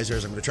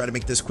advertisers. I'm going to try to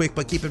make this quick,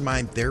 but keep in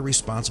mind they're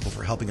responsible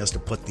for helping us to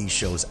put these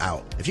shows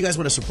out. If you guys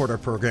want to support our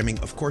programming,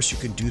 of course you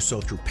can do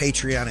so through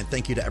Patreon, and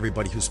thank you to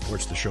everybody who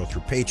supports the show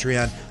through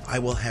Patreon. I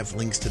will have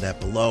links to that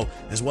below,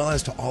 as well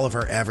as to all of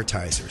our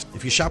advertisers.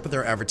 If you shop with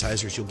our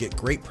advertisers, you'll get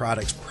great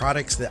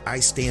products that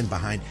I stand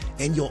behind,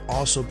 and you'll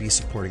also be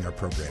supporting our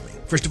programming.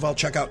 First of all,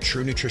 check out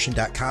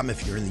TrueNutrition.com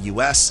if you're in the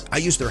US. I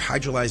use their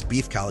hydrolyzed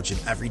beef collagen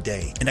every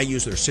day, and I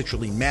use their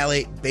citrulline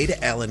malate,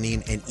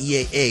 beta-alanine, and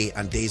EAA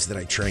on days that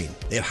I train.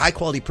 They have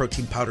high-quality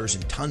protein powders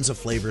and tons of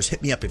flavors.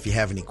 Hit me up if you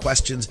have any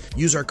questions.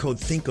 Use our code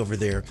THINK over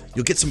there.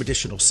 You'll get some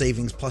additional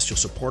savings, plus you'll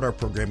support our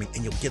programming,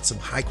 and you'll get some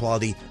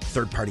high-quality,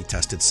 third-party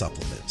tested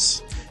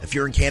supplements. If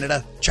you're in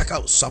Canada, check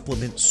out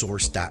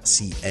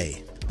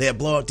supplementsource.ca. They have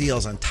blowout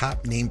deals on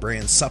top name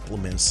brand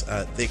supplements.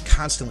 They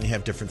constantly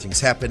have different things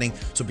happening,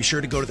 so be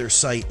sure to go to their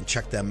site and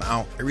check them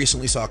out. I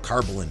recently saw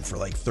Carbolin for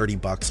like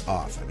 $30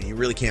 off. I mean, you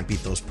really can't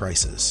beat those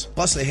prices.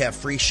 Plus, they have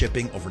free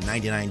shipping over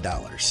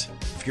 $99.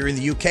 If you're in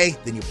the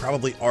UK, then you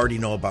probably already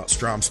know about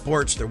Strom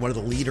Sports. They're one of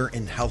the leader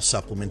in health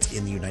supplements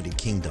in the United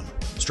Kingdom.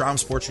 Strom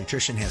Sports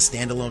Nutrition has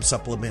standalone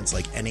supplements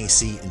like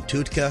NAC and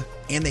Tutka,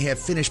 and they have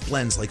finished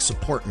blends like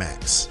Support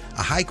Max,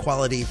 a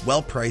high-quality,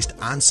 well-priced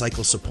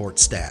on-cycle support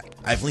stack.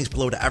 I have links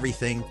below to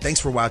everything. Thanks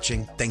for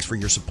watching. Thanks for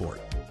your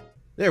support.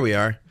 There we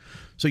are.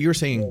 So you were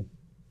saying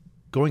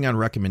going on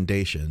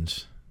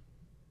recommendations.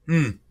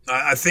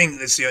 I think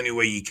that's the only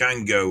way you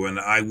can go, and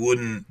I'd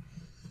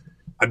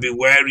be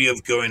wary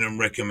of going on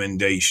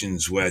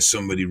recommendations where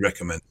somebody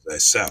recommends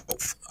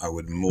themselves. I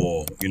would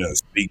more,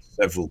 speak to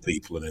several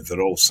people, and if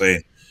they're all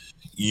saying,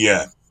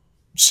 yeah,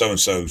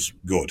 so-and-so's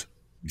good,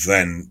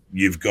 then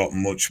you've got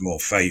much more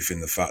faith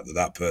in the fact that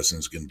that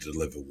person's going to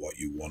deliver what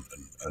you want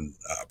and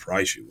at a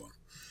price you want.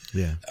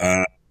 Yeah.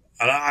 And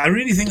I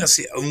really think that's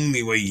the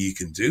only way you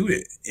can do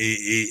it,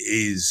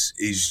 is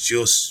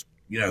just,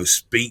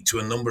 speak to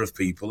a number of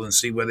people and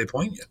see where they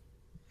point you.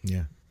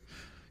 Yeah.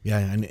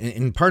 Yeah,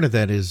 and part of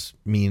that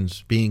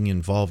means being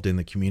involved in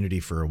the community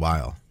for a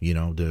while,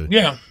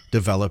 to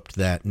develop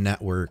that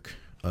network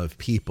of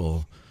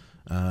people.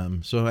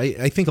 So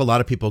I think a lot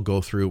of people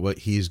go through what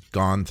he's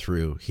gone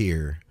through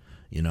here,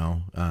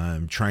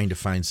 trying to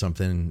find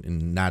something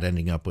and not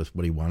ending up with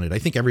what he wanted. I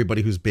think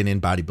everybody who's been in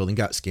bodybuilding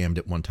got scammed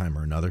at one time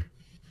or another.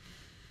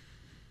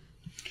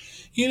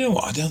 You know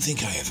what? I don't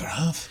think I ever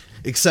have.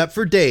 Except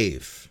for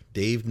Dave.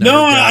 Dave never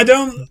I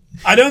don't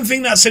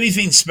think that's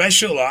anything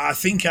special. I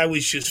think I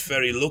was just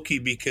very lucky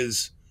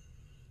because,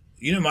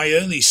 my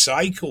early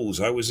cycles,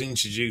 I was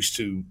introduced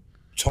to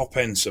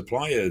top-end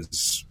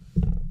suppliers.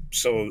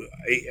 So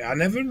I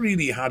never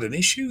really had an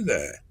issue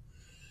there.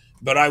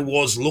 But I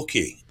was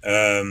lucky.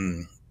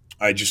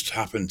 I just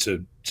happened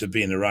to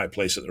be in the right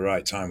place at the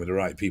right time with the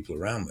right people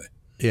around me.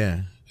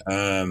 Yeah.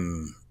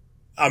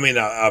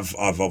 I've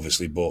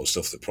obviously bought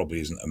stuff that probably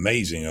isn't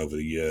amazing over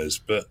the years,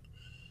 but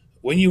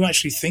when you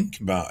actually think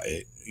about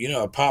it,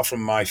 apart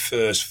from my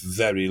first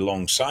very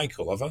long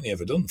cycle, I've only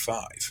ever done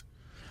 5.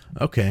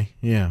 Okay,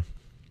 yeah.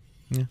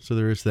 Yeah, so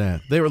there is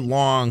that. They were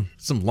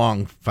some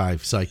long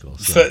 5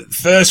 cycles. So.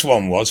 First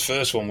one was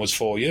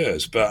 4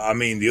 years, but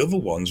the other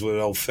ones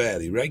were all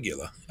fairly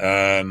regular.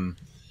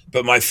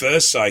 But my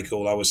first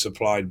cycle, I was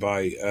supplied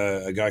by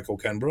a guy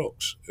called Ken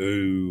Brooks,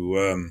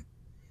 who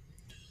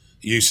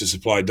used to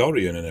supply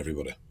Dorian and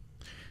everybody.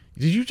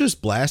 Did you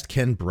just blast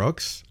Ken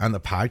Brooks on the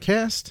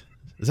podcast?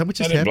 Is that what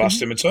just happened? I didn't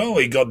blast him at all.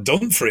 He got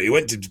done for it. He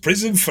went to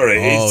prison for it.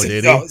 Oh,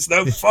 did he? It's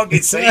no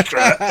fucking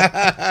secret.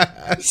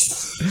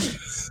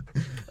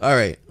 All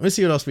right. Let's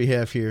see what else we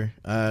have here,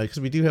 because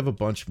we do have a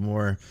bunch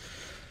more.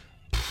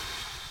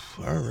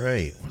 All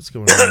right. What's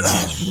going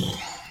on?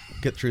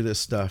 Get through this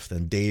stuff,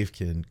 then Dave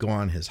can go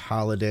on his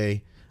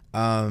holiday.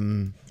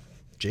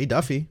 Jay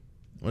Duffy,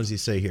 what does he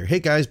say here? Hey,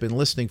 guys, been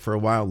listening for a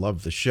while.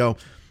 Love the show.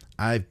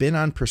 I've been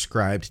on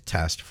prescribed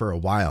test for a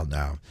while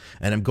now,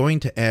 and I'm going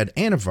to add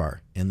Anavar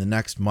in the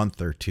next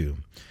month or two.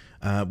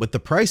 With the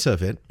price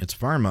of it, it's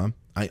pharma,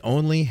 I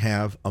only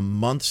have a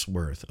month's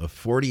worth of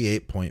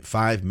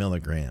 48.5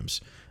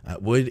 milligrams.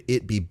 Would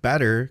it be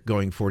better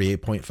going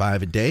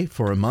 48.5 a day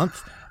for a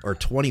month or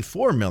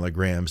 24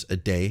 milligrams a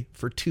day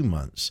for 2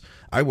 months?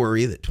 I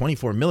worry that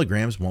 24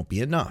 milligrams won't be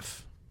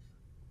enough.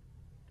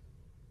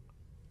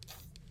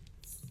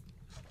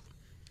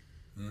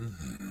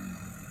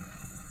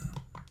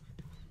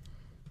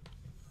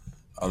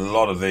 A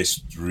lot of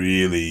this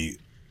really,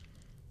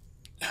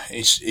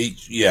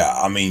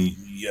 I mean,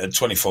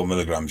 24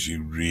 milligrams,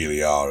 you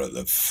really are at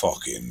the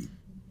fucking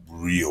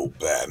real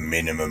bare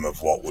minimum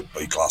of what would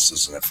be classed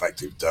as an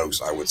effective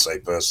dose, I would say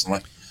personally.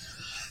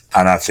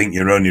 And I think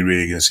you're only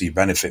really going to see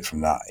benefit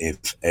from that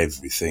if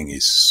everything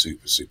is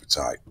super, super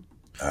tight.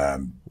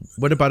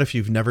 What about if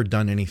you've never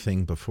done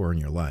anything before in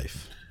your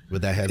life?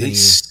 Would that have any...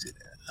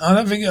 I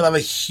don't think it'll have a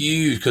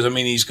huge, because I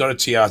mean, he's got a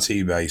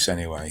TRT base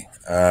anyway.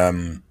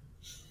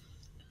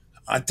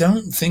 I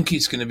don't think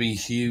it's going to be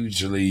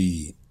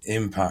hugely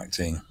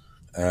impacting.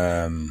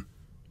 I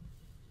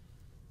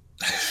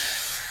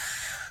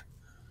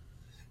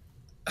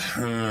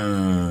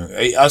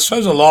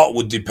suppose a lot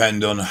would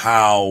depend on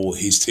how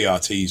his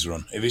TRTs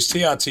run. If his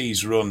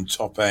TRTs run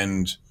top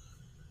end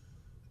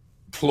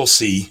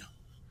plusy,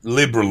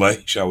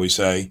 liberally, shall we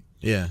say,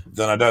 yeah,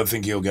 then I don't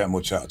think he'll get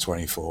much out of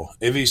 24.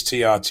 If his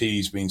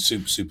TRT's been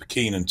super, super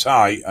keen and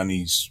tight and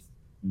he's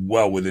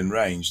well within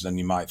range, then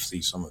you might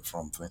see something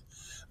from it.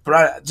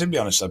 But to be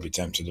honest, I'd be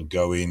tempted to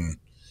go in,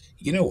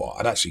 you know what,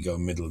 I'd actually go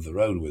middle of the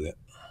road with it.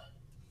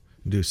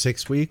 Do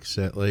 6 weeks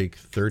at like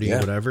 30,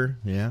 whatever,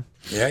 yeah?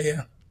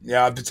 Yeah,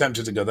 I'd be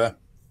tempted to go there.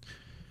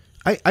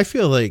 I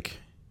feel like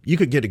you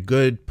could get a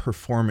good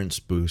performance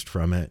boost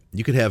from it.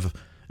 You could have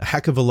a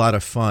heck of a lot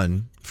of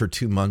fun for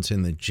 2 months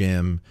in the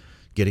gym,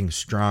 getting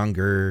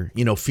stronger,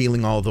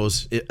 feeling all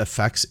those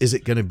effects. Is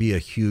it going to be a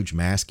huge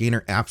mass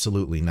gainer?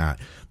 Absolutely not.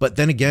 But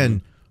then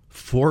again,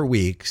 4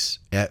 weeks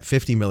at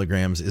 50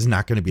 milligrams is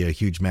not going to be a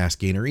huge mass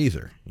gainer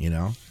either,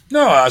 No,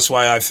 that's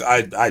why I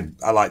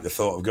like the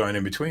thought of going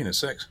in between at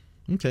 6.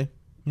 Okay.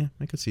 Yeah,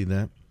 I could see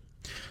that.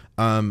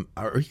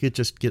 Or you could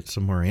just get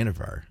some more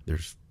Anavar.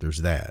 There's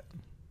that.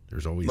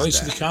 There's always most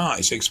that. Of the car,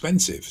 it's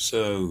expensive,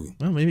 so...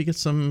 Well, maybe get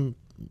some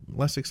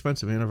less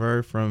expensive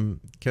Anavar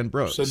from Ken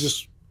Brooks. So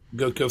just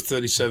go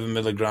 37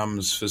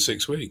 milligrams for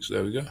 6 weeks.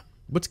 There we go.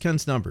 What's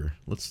Ken's number?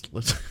 Let's.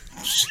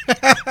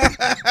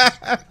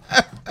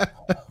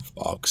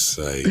 Fuck's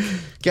sake.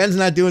 Ken's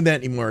not doing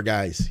that anymore,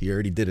 guys. He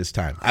already did his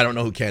time. I don't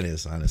know who Ken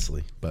is,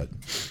 honestly, but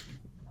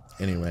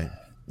anyway,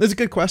 that's a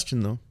good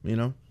question, though.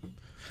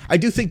 I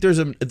do think there's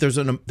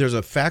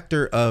a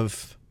factor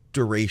of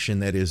duration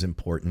that is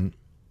important.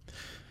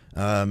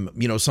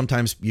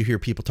 Sometimes you hear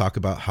people talk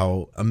about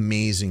how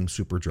amazing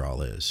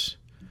Superdrol is,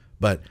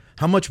 but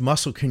how much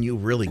muscle can you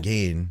really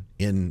gain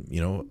in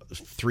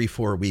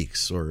 3-4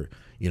 weeks, or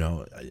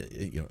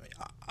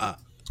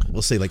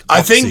we'll say like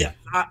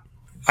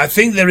I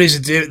think there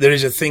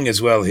is a thing as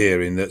well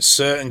here in that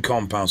certain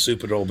compounds,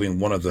 Superdrol being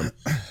one of them,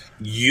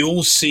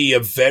 you'll see a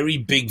very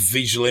big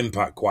visual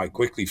impact quite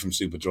quickly from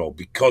Superdrol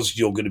because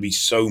you're going to be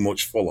so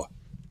much fuller.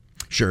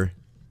 Sure.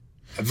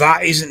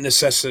 That isn't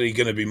necessarily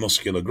going to be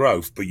muscular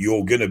growth, but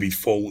you're going to be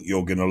full,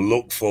 you're going to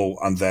look full,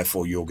 and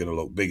therefore you're going to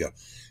look bigger.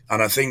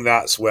 And I think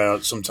that's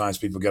where sometimes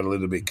people get a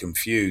little bit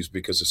confused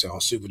because they say, oh,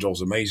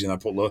 Superdrol's amazing.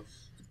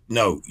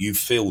 No, you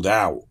filled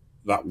out.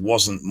 That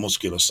wasn't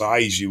muscular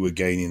size you were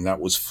gaining. That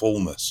was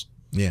fullness.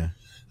 Yeah.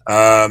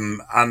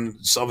 And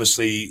so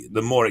obviously,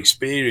 the more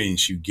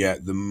experience you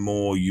get, the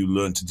more you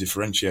learn to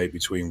differentiate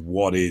between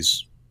what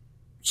is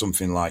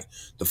something like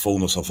the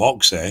fullness of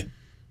Oxy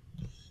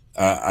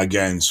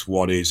against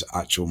what is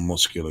actual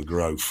muscular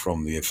growth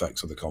from the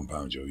effects of the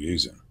compound you're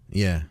using.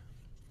 Yeah.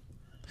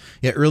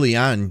 Yeah, early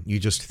on, you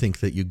just think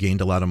that you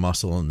gained a lot of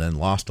muscle and then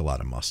lost a lot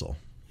of muscle,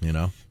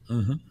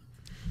 Mm-hmm.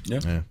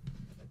 Yeah.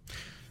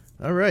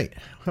 All right.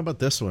 How about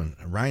this one?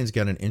 Ryan's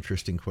got an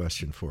interesting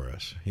question for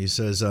us. He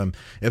says,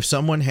 if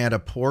someone had a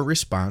poor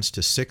response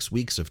to 6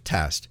 weeks of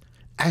test,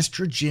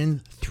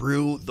 estrogen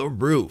through the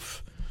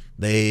roof,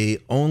 they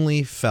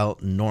only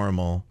felt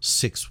normal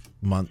 6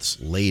 months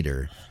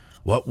later,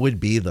 what would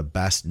be the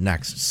best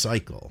next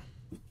cycle?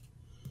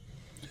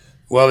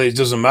 Well, it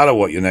doesn't matter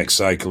what your next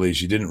cycle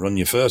is. You didn't run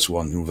your first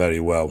one very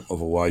well.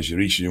 Otherwise, your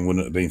estrogen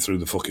wouldn't have been through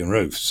the fucking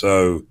roof.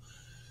 So,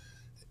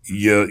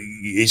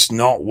 it's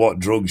not what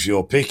drugs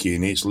you're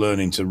picking, it's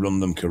learning to run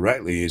them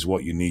correctly is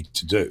what you need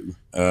to do.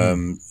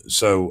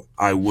 So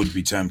I would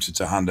be tempted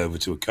to hand over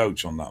to a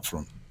coach on that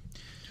front.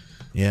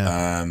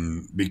 Yeah.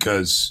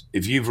 Because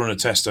if you've run a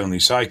test-only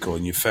cycle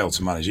and you fail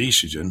to manage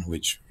estrogen,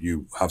 which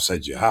you have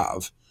said you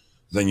have,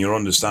 then your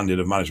understanding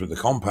of management of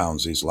the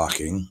compounds is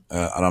lacking.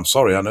 And I'm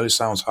sorry, I know it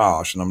sounds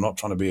harsh, and I'm not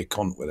trying to be a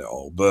cunt with it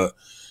all, but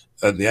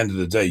at the end of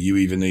the day, you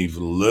either need to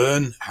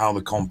learn how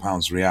the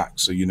compounds react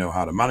so you know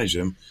how to manage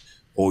them,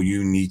 or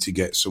you need to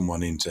get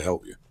someone in to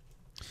help you.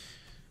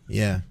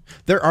 Yeah.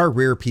 There are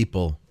rare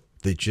people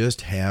that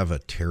just have a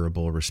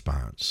terrible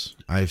response.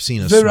 I've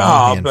seen a There small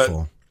are,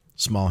 handful.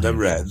 Small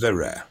handful. They're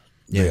rare.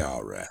 Yeah. They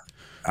are rare.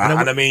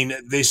 And I mean,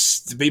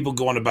 the people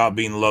go on about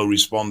being low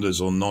responders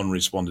or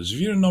non-responders.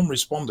 If you're a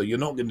non-responder, you're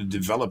not going to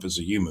develop as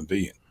a human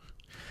being.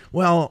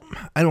 Well,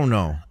 I don't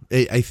know.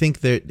 I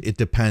think that it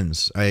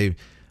depends. I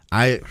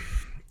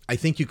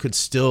think you could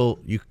still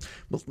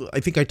I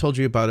think I told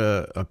you about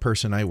a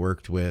person I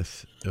worked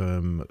with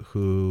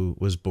who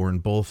was born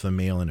both a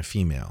male and a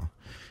female,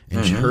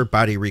 and her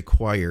body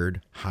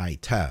required high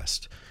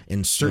test.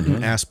 And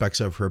certain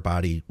aspects of her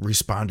body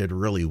responded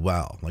really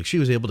well. Like she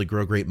was able to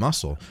grow great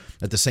muscle.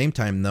 At the same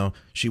time, though,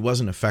 she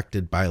wasn't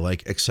affected by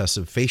like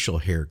excessive facial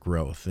hair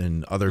growth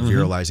and other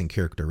virilizing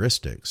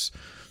characteristics.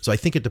 So I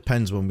think it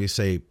depends when we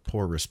say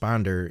poor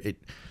responder.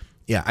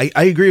 I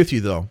agree with you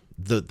though.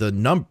 The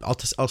number,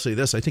 I'll say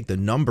this, I think the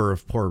number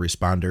of poor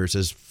responders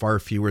is far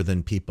fewer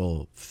than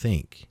people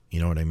think. You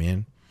know what I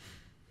mean?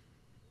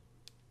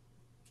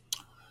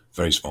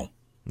 Very small.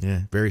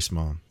 Yeah, very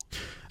small.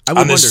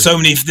 And there's so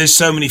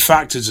many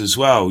factors as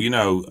well.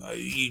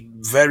 I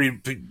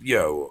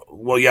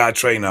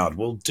train hard.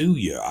 Well, do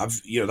you?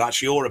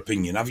 That's your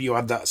opinion. Have you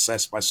had that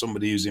assessed by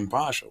somebody who's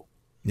impartial?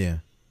 Yeah.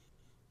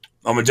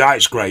 Oh, my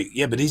diet's great.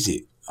 Yeah, but is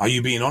it? Are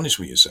you being honest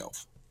with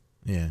yourself?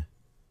 Yeah.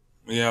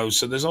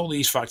 So there's all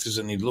these factors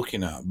that need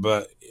looking at.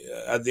 But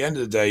at the end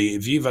of the day,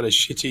 if you've had a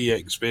shitty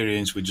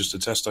experience with just a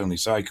test-only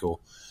cycle,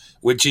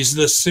 which is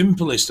the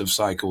simplest of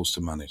cycles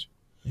to manage.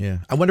 Yeah.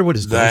 I wonder what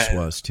his dose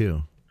was,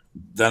 too.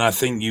 Then I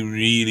think you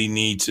really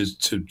need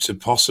to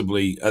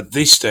possibly, at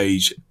this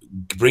stage,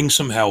 bring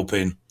some help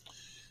in,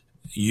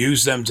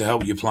 use them to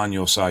help you plan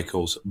your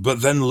cycles,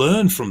 but then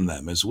learn from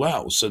them as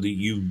well so that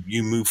you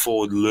move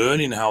forward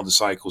learning how the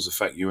cycles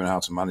affect you and how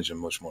to manage them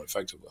much more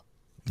effectively.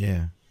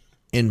 Yeah.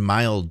 In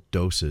mild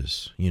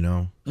doses,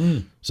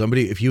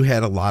 Somebody, if you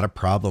had a lot of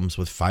problems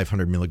with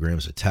 500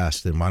 milligrams of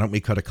test, then why don't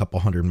we cut a couple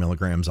 100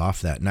 milligrams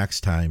off that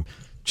next time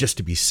just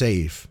to be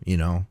safe,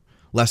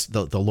 Less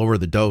the lower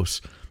the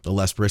dose, the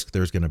less risk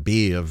there's going to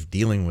be of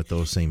dealing with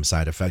those same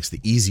side effects, the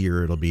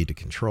easier it'll be to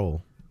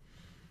control.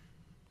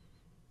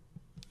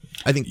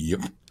 I think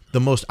the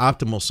most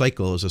optimal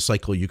cycle is a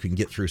cycle you can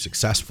get through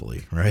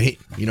successfully, right?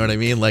 You know what I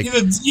mean? Like, are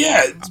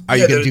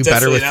you going to do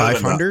better with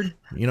 500?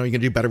 You can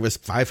do better with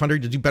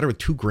 500, you do better with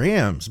 2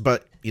 grams.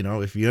 But,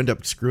 if you end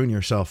up screwing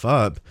yourself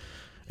up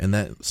and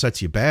that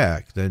sets you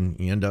back, then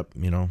you end up,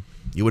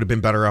 you would have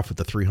been better off with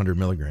the 300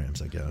 milligrams,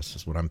 I guess,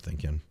 is what I'm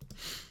thinking.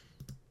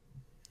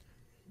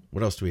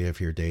 What else do we have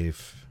here,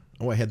 Dave?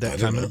 Oh, I had that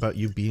comment about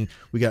you being.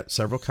 We got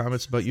several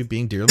comments about you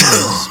being dearly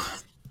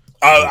missed.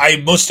 I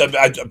must have.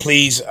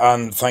 Please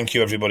and thank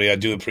you, everybody. I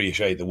do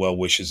appreciate the well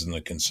wishes and the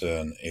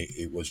concern.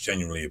 It was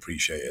genuinely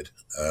appreciated.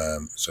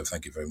 So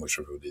thank you very much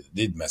for everybody that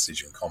did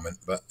message and comment.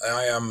 But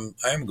I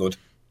am good.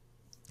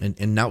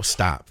 And now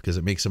stop, because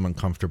it makes him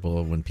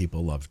uncomfortable when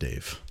people love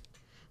Dave.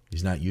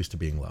 He's not used to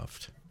being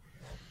loved.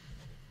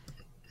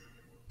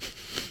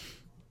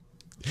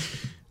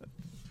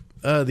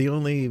 The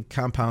only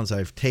compounds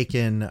I've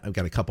taken, I've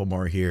got a couple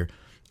more here,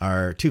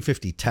 are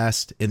 250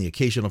 test and the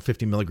occasional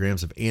 50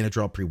 milligrams of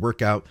Anadrol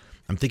pre-workout.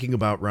 I'm thinking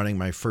about running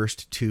my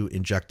first 2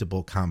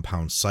 injectable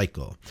compound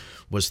cycle.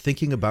 Was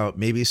thinking about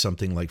maybe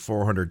something like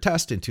 400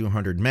 test and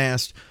 200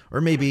 mast,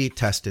 or maybe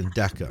test and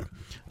deca.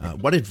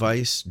 What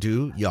advice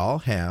do y'all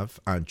have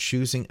on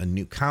choosing a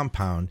new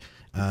compound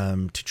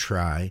to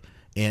try?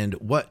 And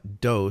what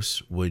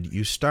dose would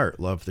you start?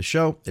 Love the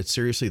show. It's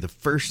seriously the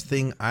first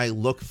thing I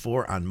look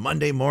for on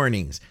Monday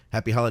mornings.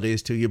 Happy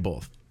holidays to you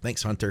both.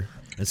 Thanks, Hunter.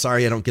 And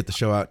sorry I don't get the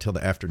show out till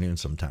the afternoon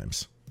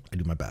sometimes. I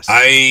do my best.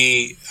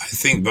 I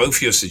think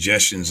both your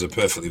suggestions are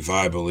perfectly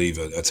viable,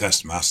 either a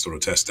test master or a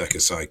test deca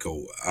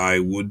cycle. I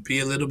would be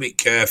a little bit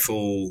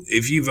careful.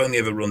 If you've only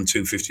ever run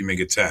 250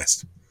 mega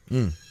test,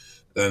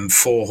 then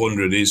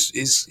 400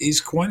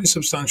 is quite a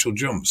substantial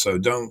jump. So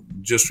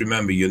don't just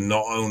remember, you're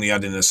not only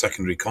adding a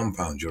secondary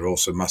compound, you're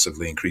also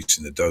massively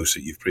increasing the dose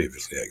that you've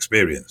previously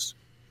experienced.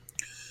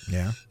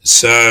 Yeah.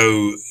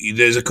 So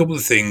there's a couple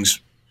of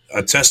things.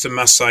 A test and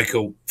mass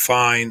cycle,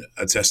 fine.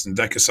 A test and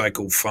deca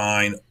cycle,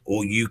 fine.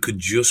 Or you could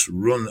just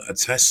run a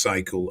test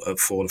cycle at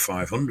 400 to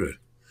 500.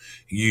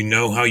 You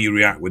know how you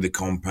react with the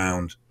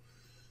compound.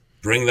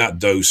 Bring that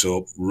dose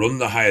up, run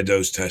the higher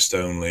dose test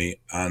only,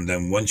 and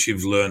then once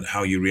you've learned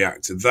how you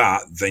react to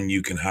that, then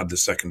you can add the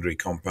secondary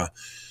compound.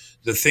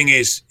 The thing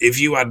is, if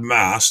you add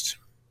mast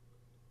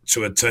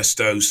to a test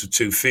dose of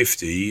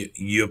 250,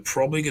 you're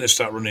probably going to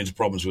start running into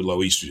problems with low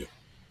estrogen.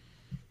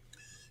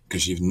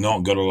 because you've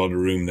not got a lot of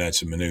room there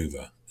to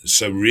maneuver.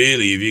 So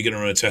really, if you're going to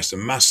run a test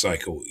and mass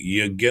cycle,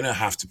 you're going to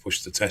have to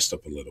push the test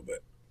up a little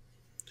bit.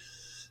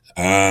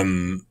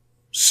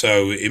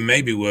 So it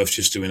may be worth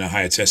just doing a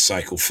higher test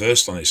cycle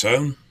first on its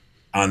own,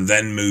 and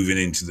then moving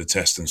into the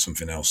test and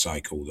something else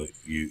cycle that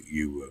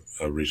you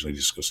were originally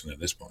discussing at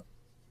this point.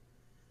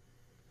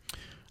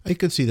 I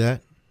could see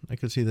that. I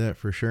could see that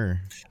for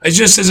sure. It's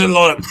just there's a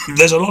lot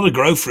of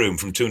growth room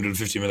from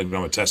 250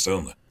 milligram of test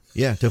only.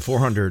 Yeah, to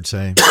 400,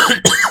 say.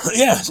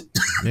 Yeah.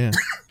 Yeah.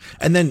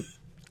 And then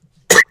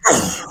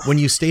when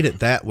you state it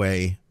that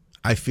way,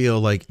 I feel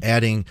like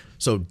doubling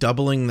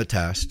the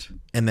test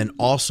and then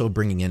also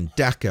bringing in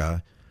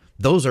DECA,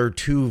 those are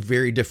two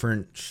very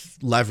different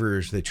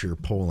levers that you're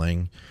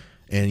pulling,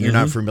 and you're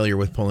not familiar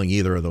with pulling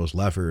either of those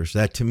levers.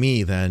 That to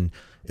me, then,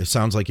 it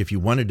sounds like if you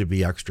wanted to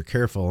be extra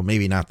careful,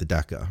 maybe not the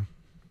DECA.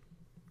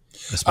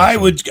 I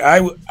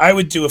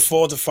would do a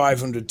 400 to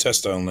 500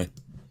 test only,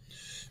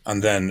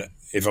 and then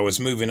if I was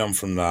moving on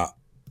from that,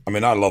 I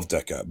mean, I love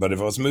DECA, but if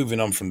I was moving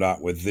on from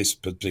that with this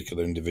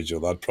particular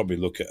individual, I'd probably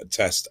look at a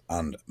test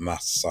and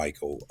mass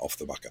cycle off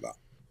the back of that.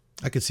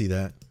 I could see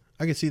that.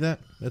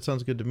 That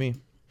sounds good to me.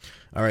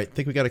 All right, I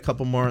think we got a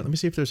couple more. Let me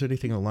see if there's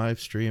anything on live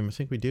stream. I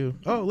think we do.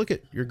 Oh, look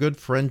at your good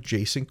friend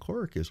Jason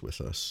Cork is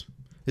with us.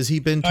 Has he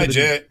been to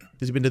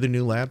the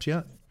new labs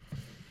yet?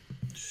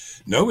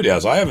 Nobody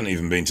has. I haven't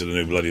even been to the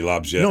new bloody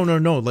labs yet.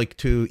 No. Like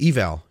to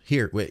eval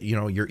here.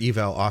 Your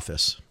eval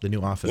office, the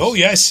new office. Oh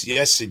yes.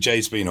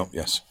 Jay's been up.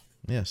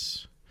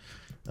 Yes.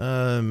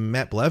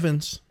 Matt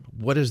Blevins.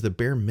 What is the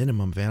bare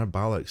minimum of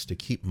anabolics to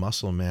keep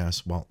muscle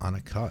mass while on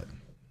a cut?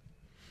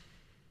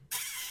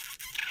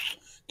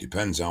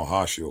 Depends how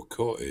harsh your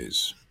cut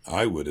is.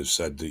 I would have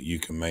said that you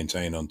can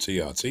maintain on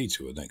TRT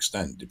to an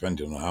extent,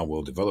 depending on how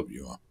well developed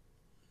you are.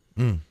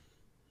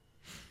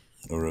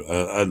 Or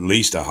at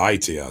least a high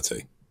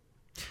TRT.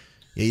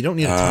 Yeah, you don't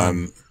need a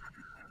ton.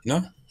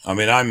 No, I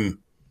mean I'm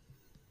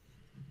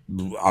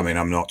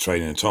not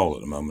training at all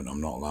at the moment.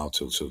 I'm not allowed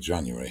till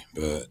January,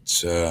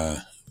 but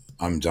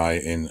I'm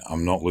dieting.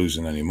 I'm not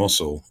losing any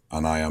muscle,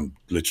 and I am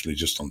literally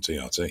just on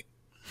TRT.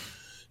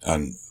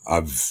 And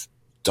I've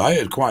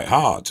dieted quite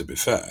hard, to be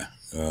fair,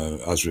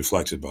 as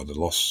reflected by the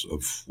loss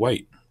of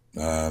weight.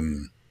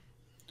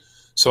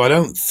 So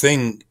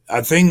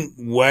I think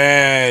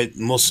where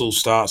muscle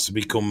starts to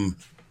become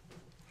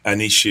an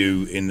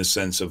issue in the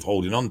sense of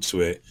holding on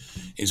to it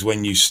is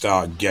when you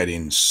start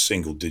getting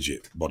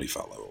single-digit body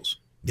fat levels.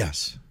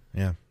 Yes.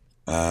 Yeah.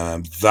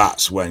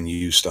 That's when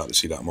you start to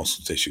see that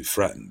muscle tissue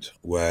threatened.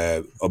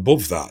 Where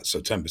above that,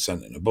 so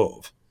 10% and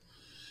above,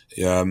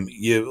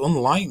 you're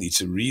unlikely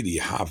to really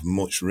have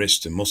much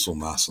risk to muscle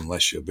mass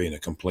unless you're being a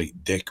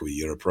complete dick with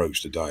your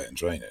approach to diet and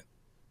training.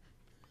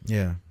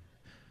 Yeah.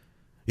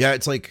 Yeah,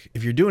 it's like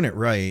if you're doing it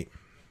right,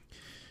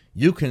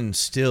 you can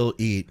still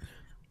eat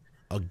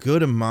a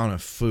good amount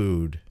of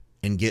food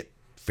and get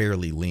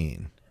fairly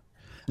lean.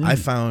 I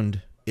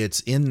found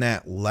it's in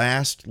that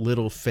last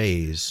little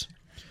phase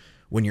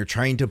when you're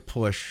trying to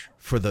push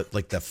for the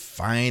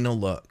final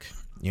look,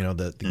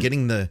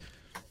 getting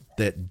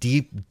that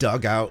deep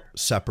dugout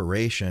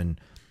separation,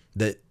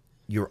 that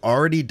you're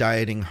already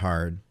dieting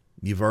hard.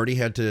 You've already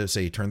had to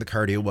turn the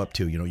cardio up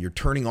to, you're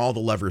turning all the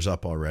levers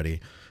up already,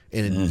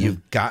 and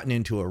you've gotten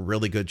into a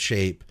really good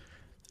shape.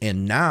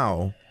 And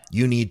now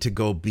you need to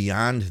go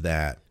beyond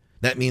that.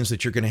 That means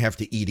that you're going to have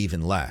to eat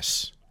even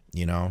less,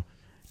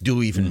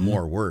 do even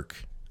more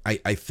work.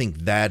 I think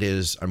that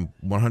is, I'm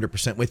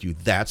 100% with you.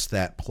 That's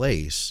that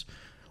place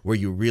where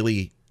you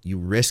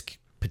risk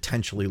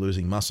potentially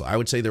losing muscle. I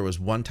would say there was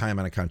one time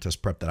on a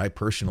contest prep that I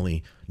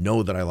personally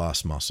know that I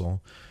lost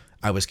muscle.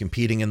 I was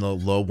competing in the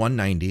low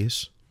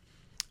 190s.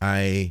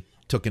 I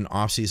took an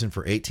off season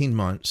for 18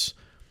 months.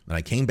 And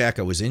I came back.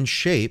 I was in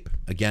shape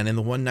again in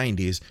the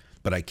 190s,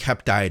 but I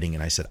kept dieting.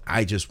 And I said,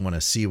 I just want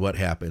to see what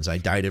happens. I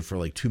dieted for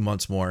like 2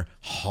 months more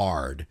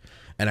hard.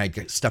 And I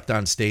stepped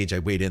on stage. I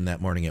weighed in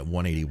that morning at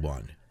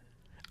 181.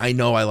 I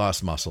know I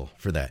lost muscle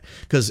for that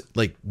because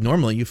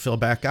normally you fill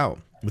back out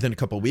within a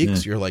couple of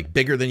weeks. You're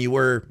bigger than you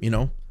were,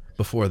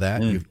 before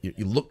that.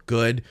 You look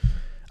good.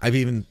 I've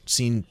even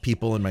seen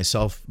people and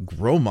myself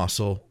grow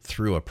muscle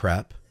through a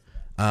prep,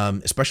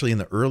 especially in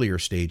the earlier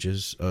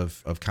stages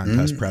of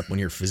contest prep when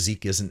your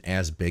physique isn't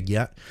as big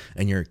yet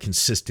and you're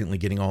consistently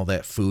getting all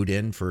that food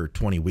in for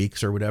 20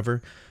 weeks or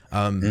whatever.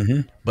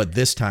 But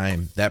this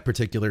time, that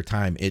particular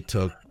time, it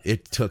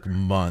took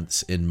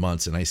months and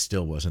months, and I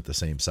still wasn't the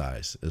same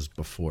size as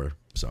before.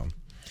 So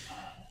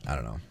I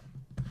don't know.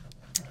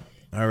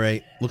 All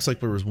right. Looks like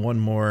there was one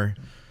more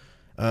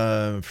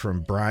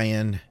from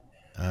Brian.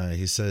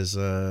 He says,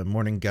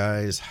 morning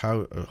guys.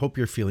 Hope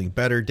you're feeling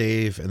better,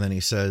 Dave. And then he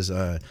says,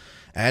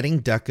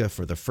 adding DECA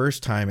for the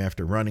first time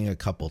after running a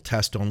couple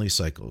test only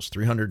cycles,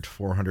 300 to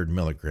 400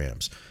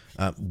 milligrams.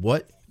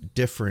 What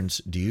difference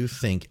do you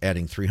think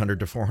adding 300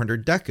 to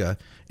 400 DECA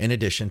in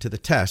addition to the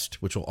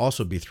test, which will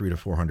also be 300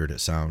 to 400, it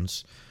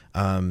sounds,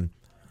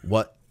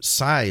 what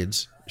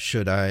sides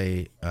should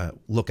I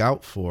look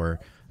out for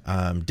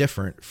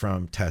different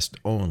from test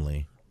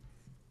only?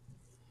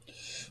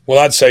 Well,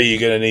 I'd say you're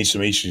going to need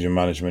some estrogen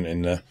management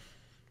in there.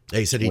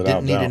 He said he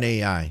didn't need an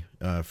AI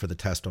for the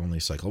test only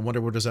cycle. I wonder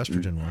what his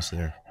estrogen was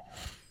there.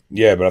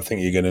 Yeah, but I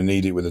think you're going to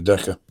need it with a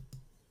DECA.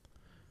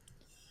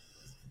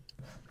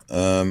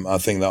 I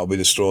think that'll be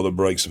the straw that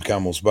breaks the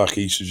camel's back,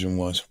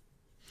 estrogen-wise.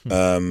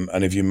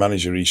 And if you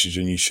manage your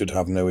estrogen, you should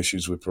have no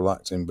issues with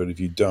prolactin. But if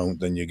you don't,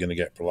 then you're going to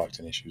get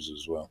prolactin issues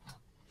as well.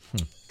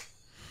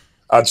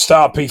 I'd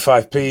start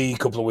P5P a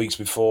couple of weeks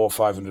before,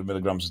 500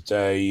 milligrams a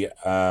day.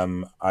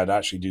 I'd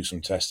actually do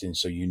some testing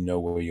so you know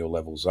where your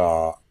levels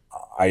are.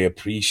 I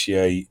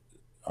appreciate,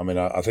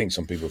 I think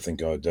some people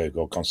think, oh, Dave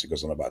constantly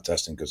goes on about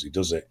testing because he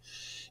does it.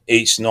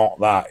 It's not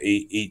that.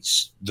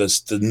 It's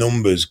the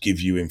numbers give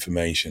you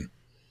information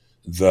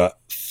that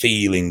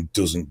feeling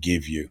doesn't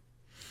give you.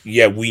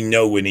 Yeah, we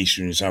know when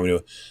estrogen is how we know,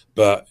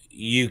 but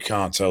you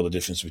can't tell the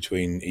difference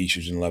between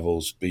estrogen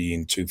levels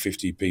being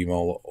 250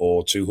 pmol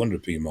or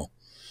 200 pmol.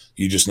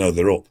 You just know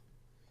they're up.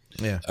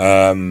 Yeah.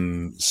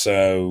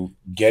 So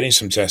getting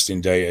some testing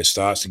data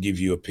starts to give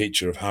you a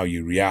picture of how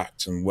you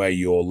react and where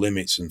your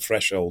limits and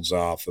thresholds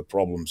are for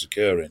problems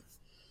occurring.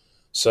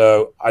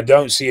 So I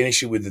don't see an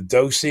issue with the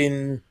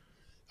dosing.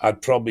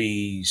 I'd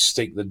probably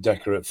stick the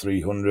DECA at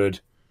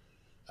 300.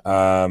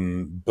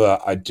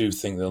 But I do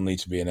think there'll need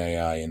to be an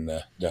AI in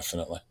there,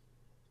 definitely.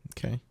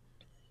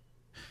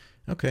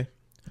 Okay.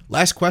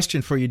 Last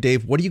question for you,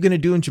 Dave. What are you going to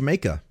do in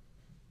Jamaica?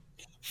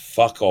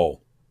 Fuck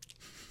all.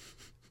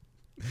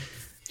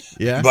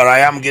 Yeah. But I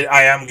am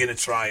gonna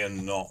try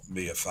and not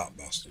be a fat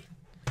bastard.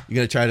 You're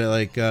going to try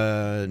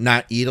to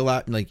not eat a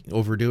lot, like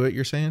overdo it,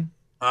 you're saying?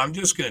 I'm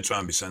just going to try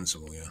and be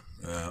sensible, yeah.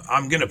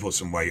 I'm going to put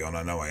some weight on,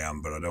 I know I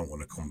am, but I don't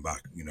want to come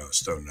back, a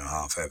stone and a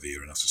half heavier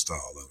and have to start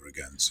all over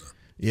again. So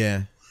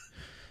yeah.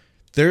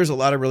 There's a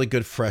lot of really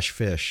good fresh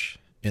fish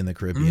in the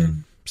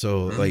Caribbean.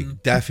 So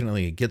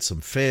definitely get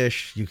some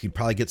fish. You could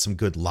probably get some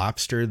good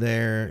lobster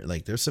there.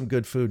 Like there's some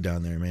good food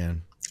down there,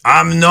 man.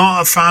 I'm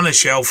not a fan of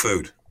shell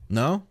food.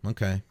 No?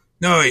 Okay.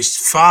 No,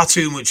 it's far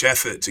too much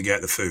effort to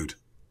get the food.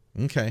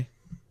 Okay.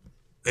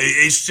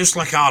 It's just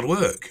like hard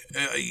work.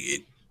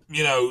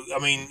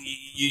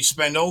 You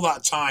spend all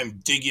that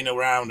time digging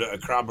around at a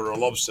crab or a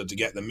lobster to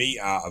get the meat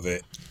out of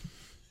it.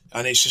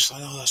 And it's just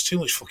like, oh, that's too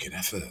much fucking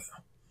effort.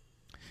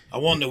 I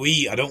want to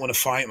eat. I don't want to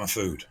fight my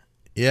food.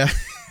 Yeah,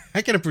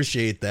 I can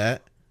appreciate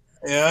that.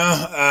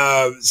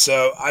 Yeah.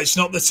 So it's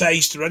not the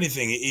taste or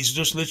anything. It's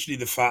just literally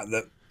the fact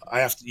that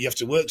you have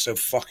to work so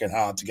fucking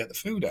hard to get the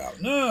food out.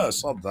 No,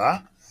 it's not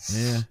that.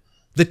 Yeah.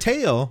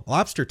 The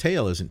lobster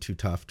tail isn't too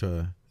tough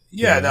to.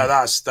 Yeah, no,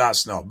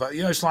 that's not. But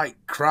it's like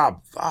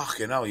crab.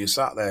 Fucking hell, you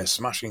sat there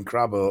smashing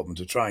crab open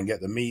to try and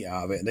get the meat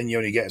out of it, and then you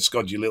only get a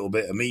scodgy little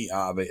bit of meat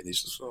out of it. And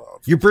it's just,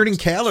 you're burning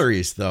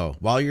calories though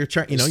while you're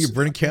trying. You're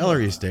burning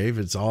calories, Dave.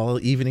 It's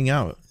all evening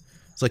out.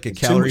 It's like a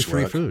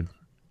calorie-free food.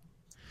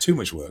 Too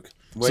much work.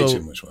 Way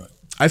too much work.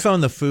 I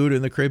found the food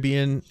in the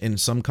Caribbean in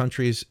some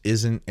countries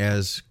isn't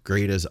as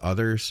great as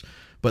others,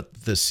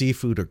 but the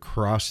seafood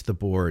across the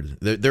board,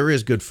 there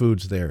is good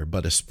foods there,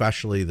 but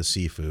especially the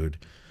seafood.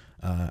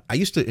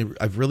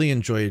 I've really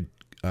enjoyed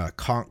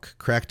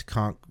cracked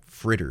conch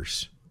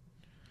fritters,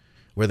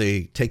 where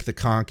they take the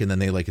conch and then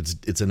they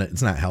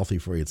it's not healthy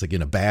for you. It's like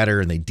in a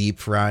batter and they deep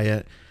fry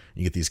it.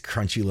 You get these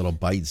crunchy little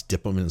bites,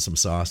 dip them in some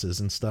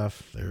sauces and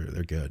stuff.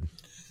 They're good.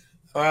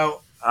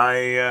 Well,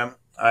 I'm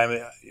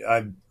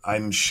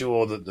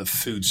sure that the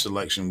food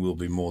selection will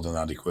be more than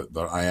adequate,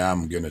 but I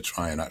am going to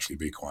try and actually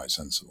be quite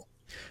sensible.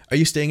 Are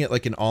you staying at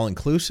like an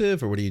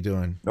all-inclusive, or what are you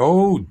doing?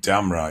 Oh,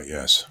 damn right,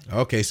 yes.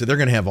 Okay, so they're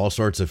going to have all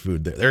sorts of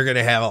food there. They're going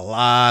to have a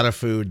lot of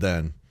food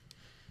then.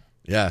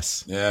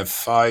 Yes. Yeah,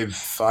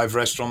 five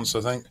restaurants,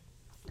 I think.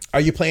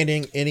 Are you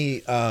planning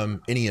any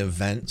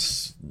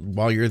events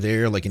while you're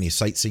there, like any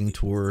sightseeing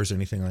tours or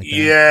anything like that?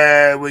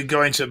 Yeah, we're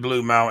going to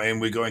Blue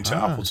Mountain. We're going to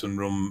Appleton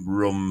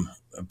Rum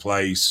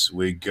Place.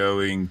 We're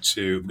going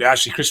to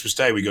actually Christmas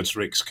Day. We go to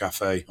Rick's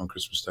Cafe on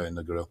Christmas Day in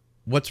the grill.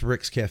 What's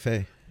Rick's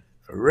Cafe?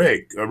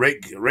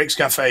 Rick's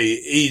Cafe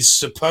is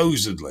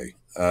supposedly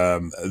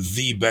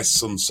the best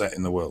sunset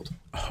in the world.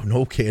 Oh,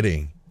 no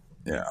kidding.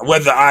 Yeah,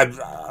 whether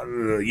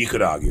you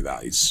could argue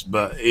that it's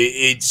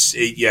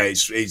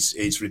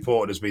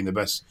reported as being the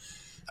best,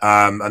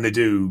 and they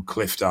do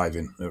cliff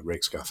diving at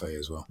Rick's Cafe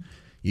as well.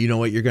 You know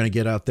what you're going to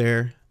get out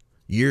there?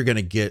 You're going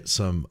to get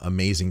some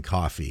amazing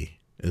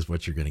coffee. Is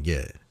what you're going to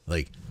get.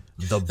 Like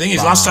the thing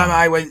is, last time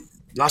I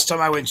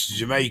went to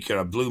Jamaica,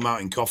 a Blue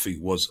Mountain coffee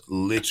was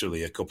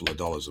literally a couple of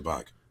dollars a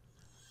bag.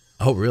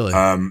 Oh, really?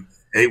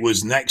 It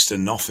was next to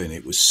nothing.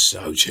 It was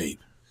so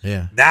cheap.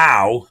 Yeah.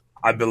 Now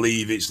I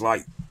believe it's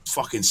like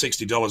fucking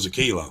 $60 a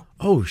kilo.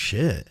 Oh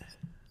shit.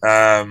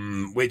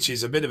 Which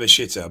is a bit of a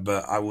shitter,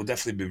 but I will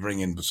definitely be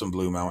bringing some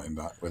Blue Mountain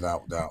back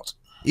without doubt.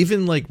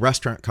 Even like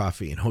restaurant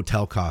coffee and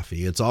hotel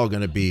coffee, it's all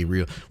going to be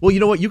real. Well, you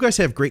know what? You guys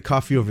have great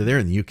coffee over there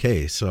in the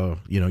UK, so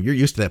you're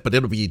used to that. But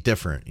it'll be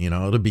different.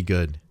 It'll be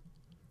good.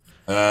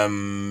 Yeah.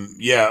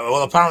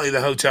 Well, apparently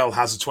the hotel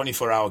has a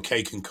 24-hour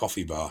cake and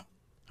coffee bar.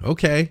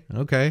 Okay.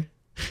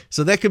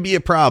 So that could be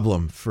a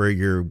problem for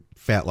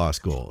fat loss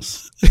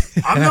goals.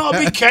 I'm not a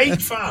big cake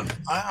fan.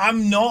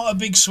 I'm not a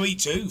big sweet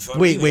tooth.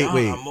 Wait.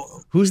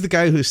 Who's the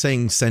guy who's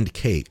saying send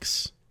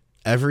cakes?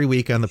 Every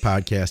week on the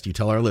podcast, you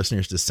tell our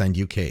listeners to send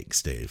you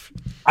cakes, Dave.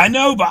 I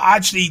know, but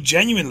actually,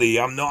 genuinely,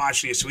 I'm not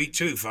actually a sweet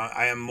tooth.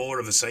 I am more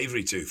of a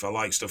savory tooth. I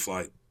like stuff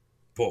like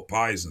pork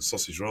pies and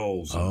sausage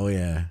rolls. Oh,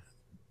 yeah.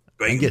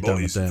 Bacon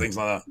butties and things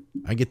like that.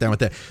 I get down with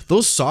that.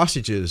 Those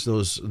sausages,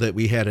 those that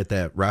we had at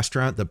that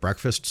restaurant, the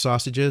breakfast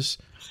sausages,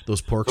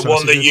 those pork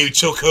sausages. The one that you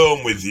took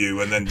home with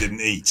you and then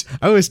didn't eat.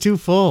 I was too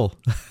full.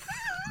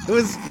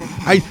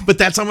 But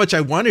that's how much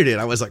I wanted it.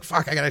 I was like,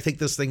 fuck, I gotta take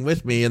this thing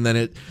with me. And then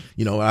it,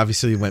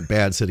 obviously went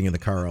bad sitting in the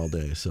car all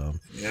day. So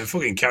yeah, I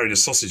fucking carried a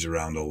sausage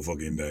around all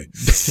fucking day.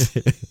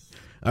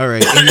 All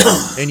right.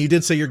 And you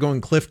did say you're going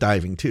cliff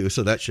diving too,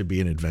 so that should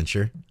be an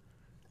adventure.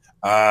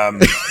 Diving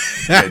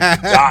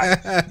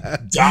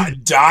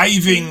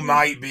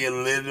might be a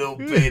little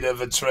bit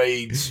of a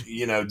trade,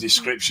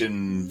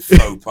 description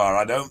faux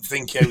pas. I don't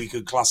think we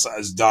could class that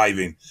as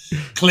diving.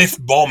 Cliff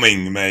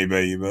bombing,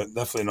 maybe, but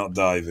definitely not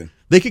diving.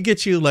 They could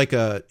get you like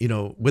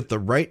with the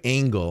right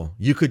angle,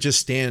 you could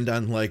just stand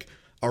on like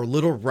our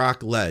little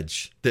rock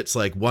ledge that's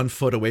like 1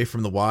 foot away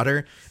from the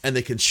water, and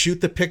they can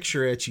shoot the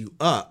picture at you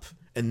up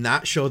and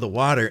not show the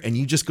water, and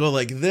you just go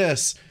like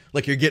this,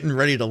 like you're getting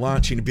ready to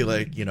launch, and you'd be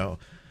like,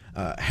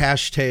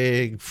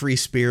 hashtag free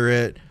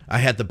spirit. I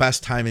had the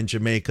best time in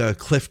Jamaica.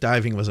 Cliff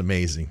diving was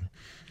amazing.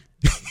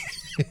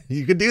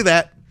 You could do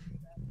that.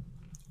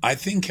 I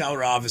think I'll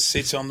rather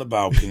sit on the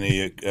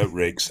balcony at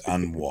Rick's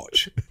and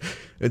watch.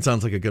 It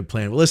sounds like a good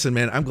plan. Well, listen,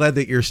 man, I'm glad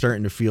that you're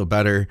starting to feel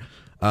better.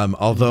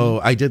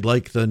 Although I did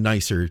like the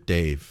nicer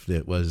Dave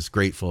that was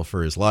grateful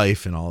for his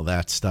life and all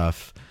that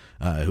stuff,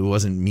 who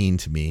wasn't mean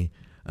to me.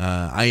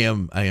 I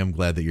am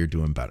glad that you're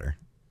doing better.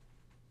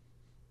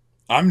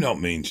 I'm not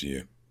mean to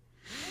you.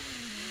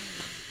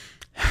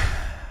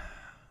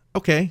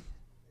 Okay.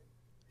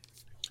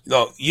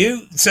 Look,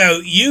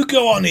 you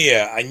go on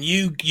here and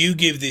you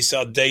give this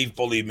Dave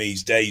bully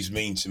me's Dave's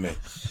mean to me.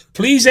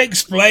 Please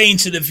explain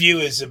to the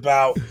viewers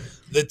about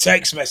the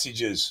text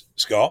messages,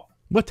 Scott.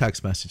 What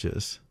text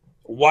messages?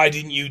 Why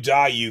didn't you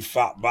die, you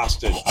fat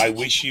bastard? I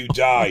wish you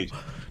died.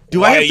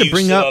 I have to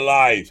bring up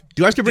alive?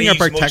 Do I have to bring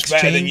Steve's up our text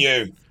chain? Than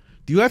you.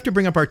 Do you have to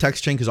bring up our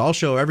text chain? Because I'll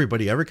show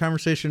everybody every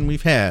conversation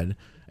we've had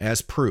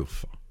as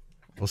proof.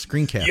 We'll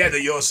screen cap. Yeah,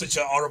 that you're such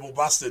a horrible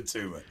bastard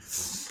to me.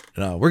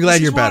 No, we're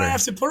glad you're better.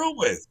 This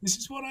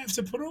is what I have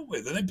to put up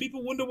with. And then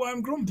people wonder why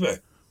I'm grumpy.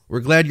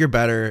 We're glad you're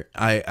better.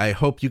 I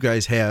hope you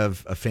guys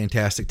have a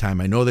fantastic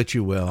time. I know that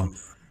you will.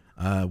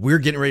 We're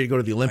getting ready to go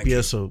to the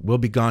Olympia, so we'll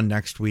be gone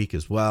next week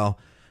as well.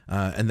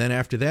 And then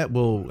after that,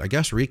 we'll, I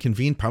guess,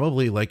 reconvene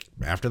probably like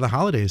after the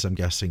holidays, I'm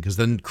guessing, because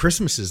then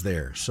Christmas is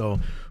there. So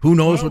who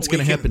knows what's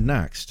going to happen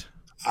next.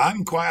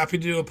 I'm quite happy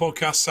to do a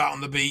podcast sat on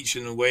the beach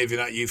and waving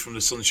at you from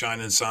the sunshine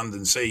and sand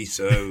and sea.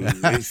 So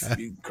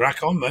you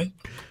crack on, mate.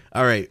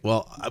 All right.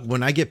 Well,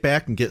 when I get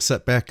back and get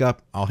set back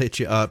up, I'll hit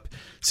you up,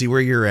 see where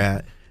you're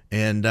at.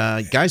 And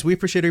guys, we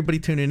appreciate everybody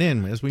tuning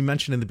in. As we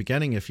mentioned in the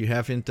beginning, if you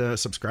haven't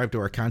subscribed to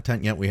our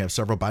content yet, we have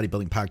several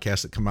bodybuilding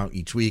podcasts that come out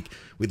each week.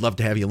 We'd love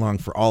to have you along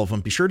for all of them.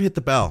 Be sure to hit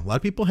the bell. A lot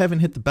of people haven't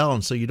hit the bell,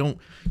 and so you don't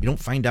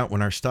find out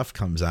when our stuff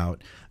comes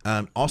out.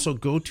 Also,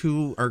 go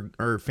to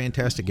our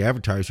fantastic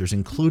advertisers,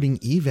 including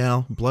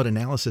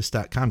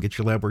evalbloodanalysis.com. Get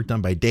your lab work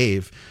done by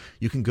Dave.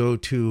 You can go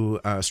to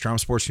Strom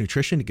Sports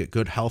Nutrition to get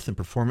good health and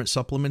performance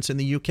supplements in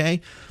the UK.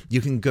 You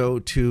can go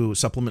to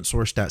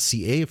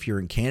supplementsource.ca if you're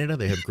in Canada.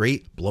 They have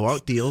great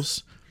blowout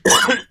deals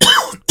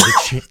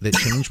that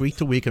change week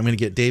to week. I'm going to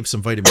get Dave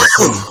some vitamin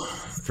C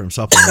from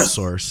Supplement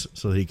Source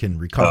so that he can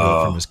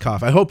recover from his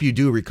cough. I hope you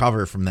do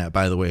recover from that,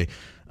 by the way.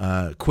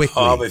 Quickly.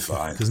 I'll be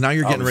fine. Because now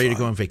you're getting ready to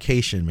go on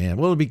vacation, man.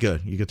 Well, it'll be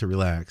good. You get to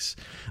relax.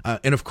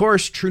 And of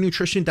course,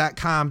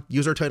 TrueNutrition.com.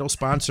 Use our title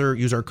sponsor.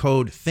 Use our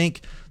code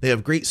THINK. They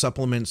have great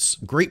supplements,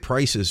 great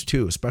prices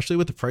too, especially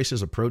with the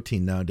prices of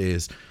protein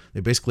nowadays.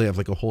 They basically have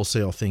like a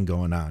wholesale thing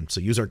going on. So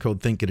use our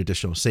code THINK, get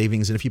additional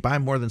savings. And if you buy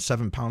more than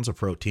 7 pounds of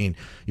protein,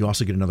 you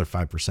also get another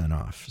 5%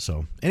 off.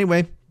 So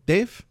anyway,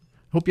 Dave,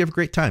 hope you have a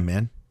great time,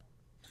 man.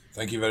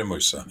 Thank you very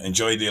much, sir.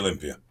 Enjoy the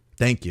Olympia.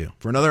 Thank you.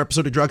 For another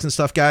episode of Drugs and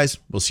Stuff, guys,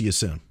 we'll see you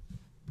soon.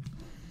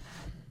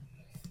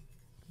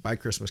 Bye,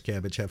 Christmas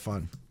cabbage. Have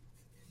fun.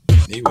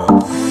 You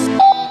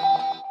will.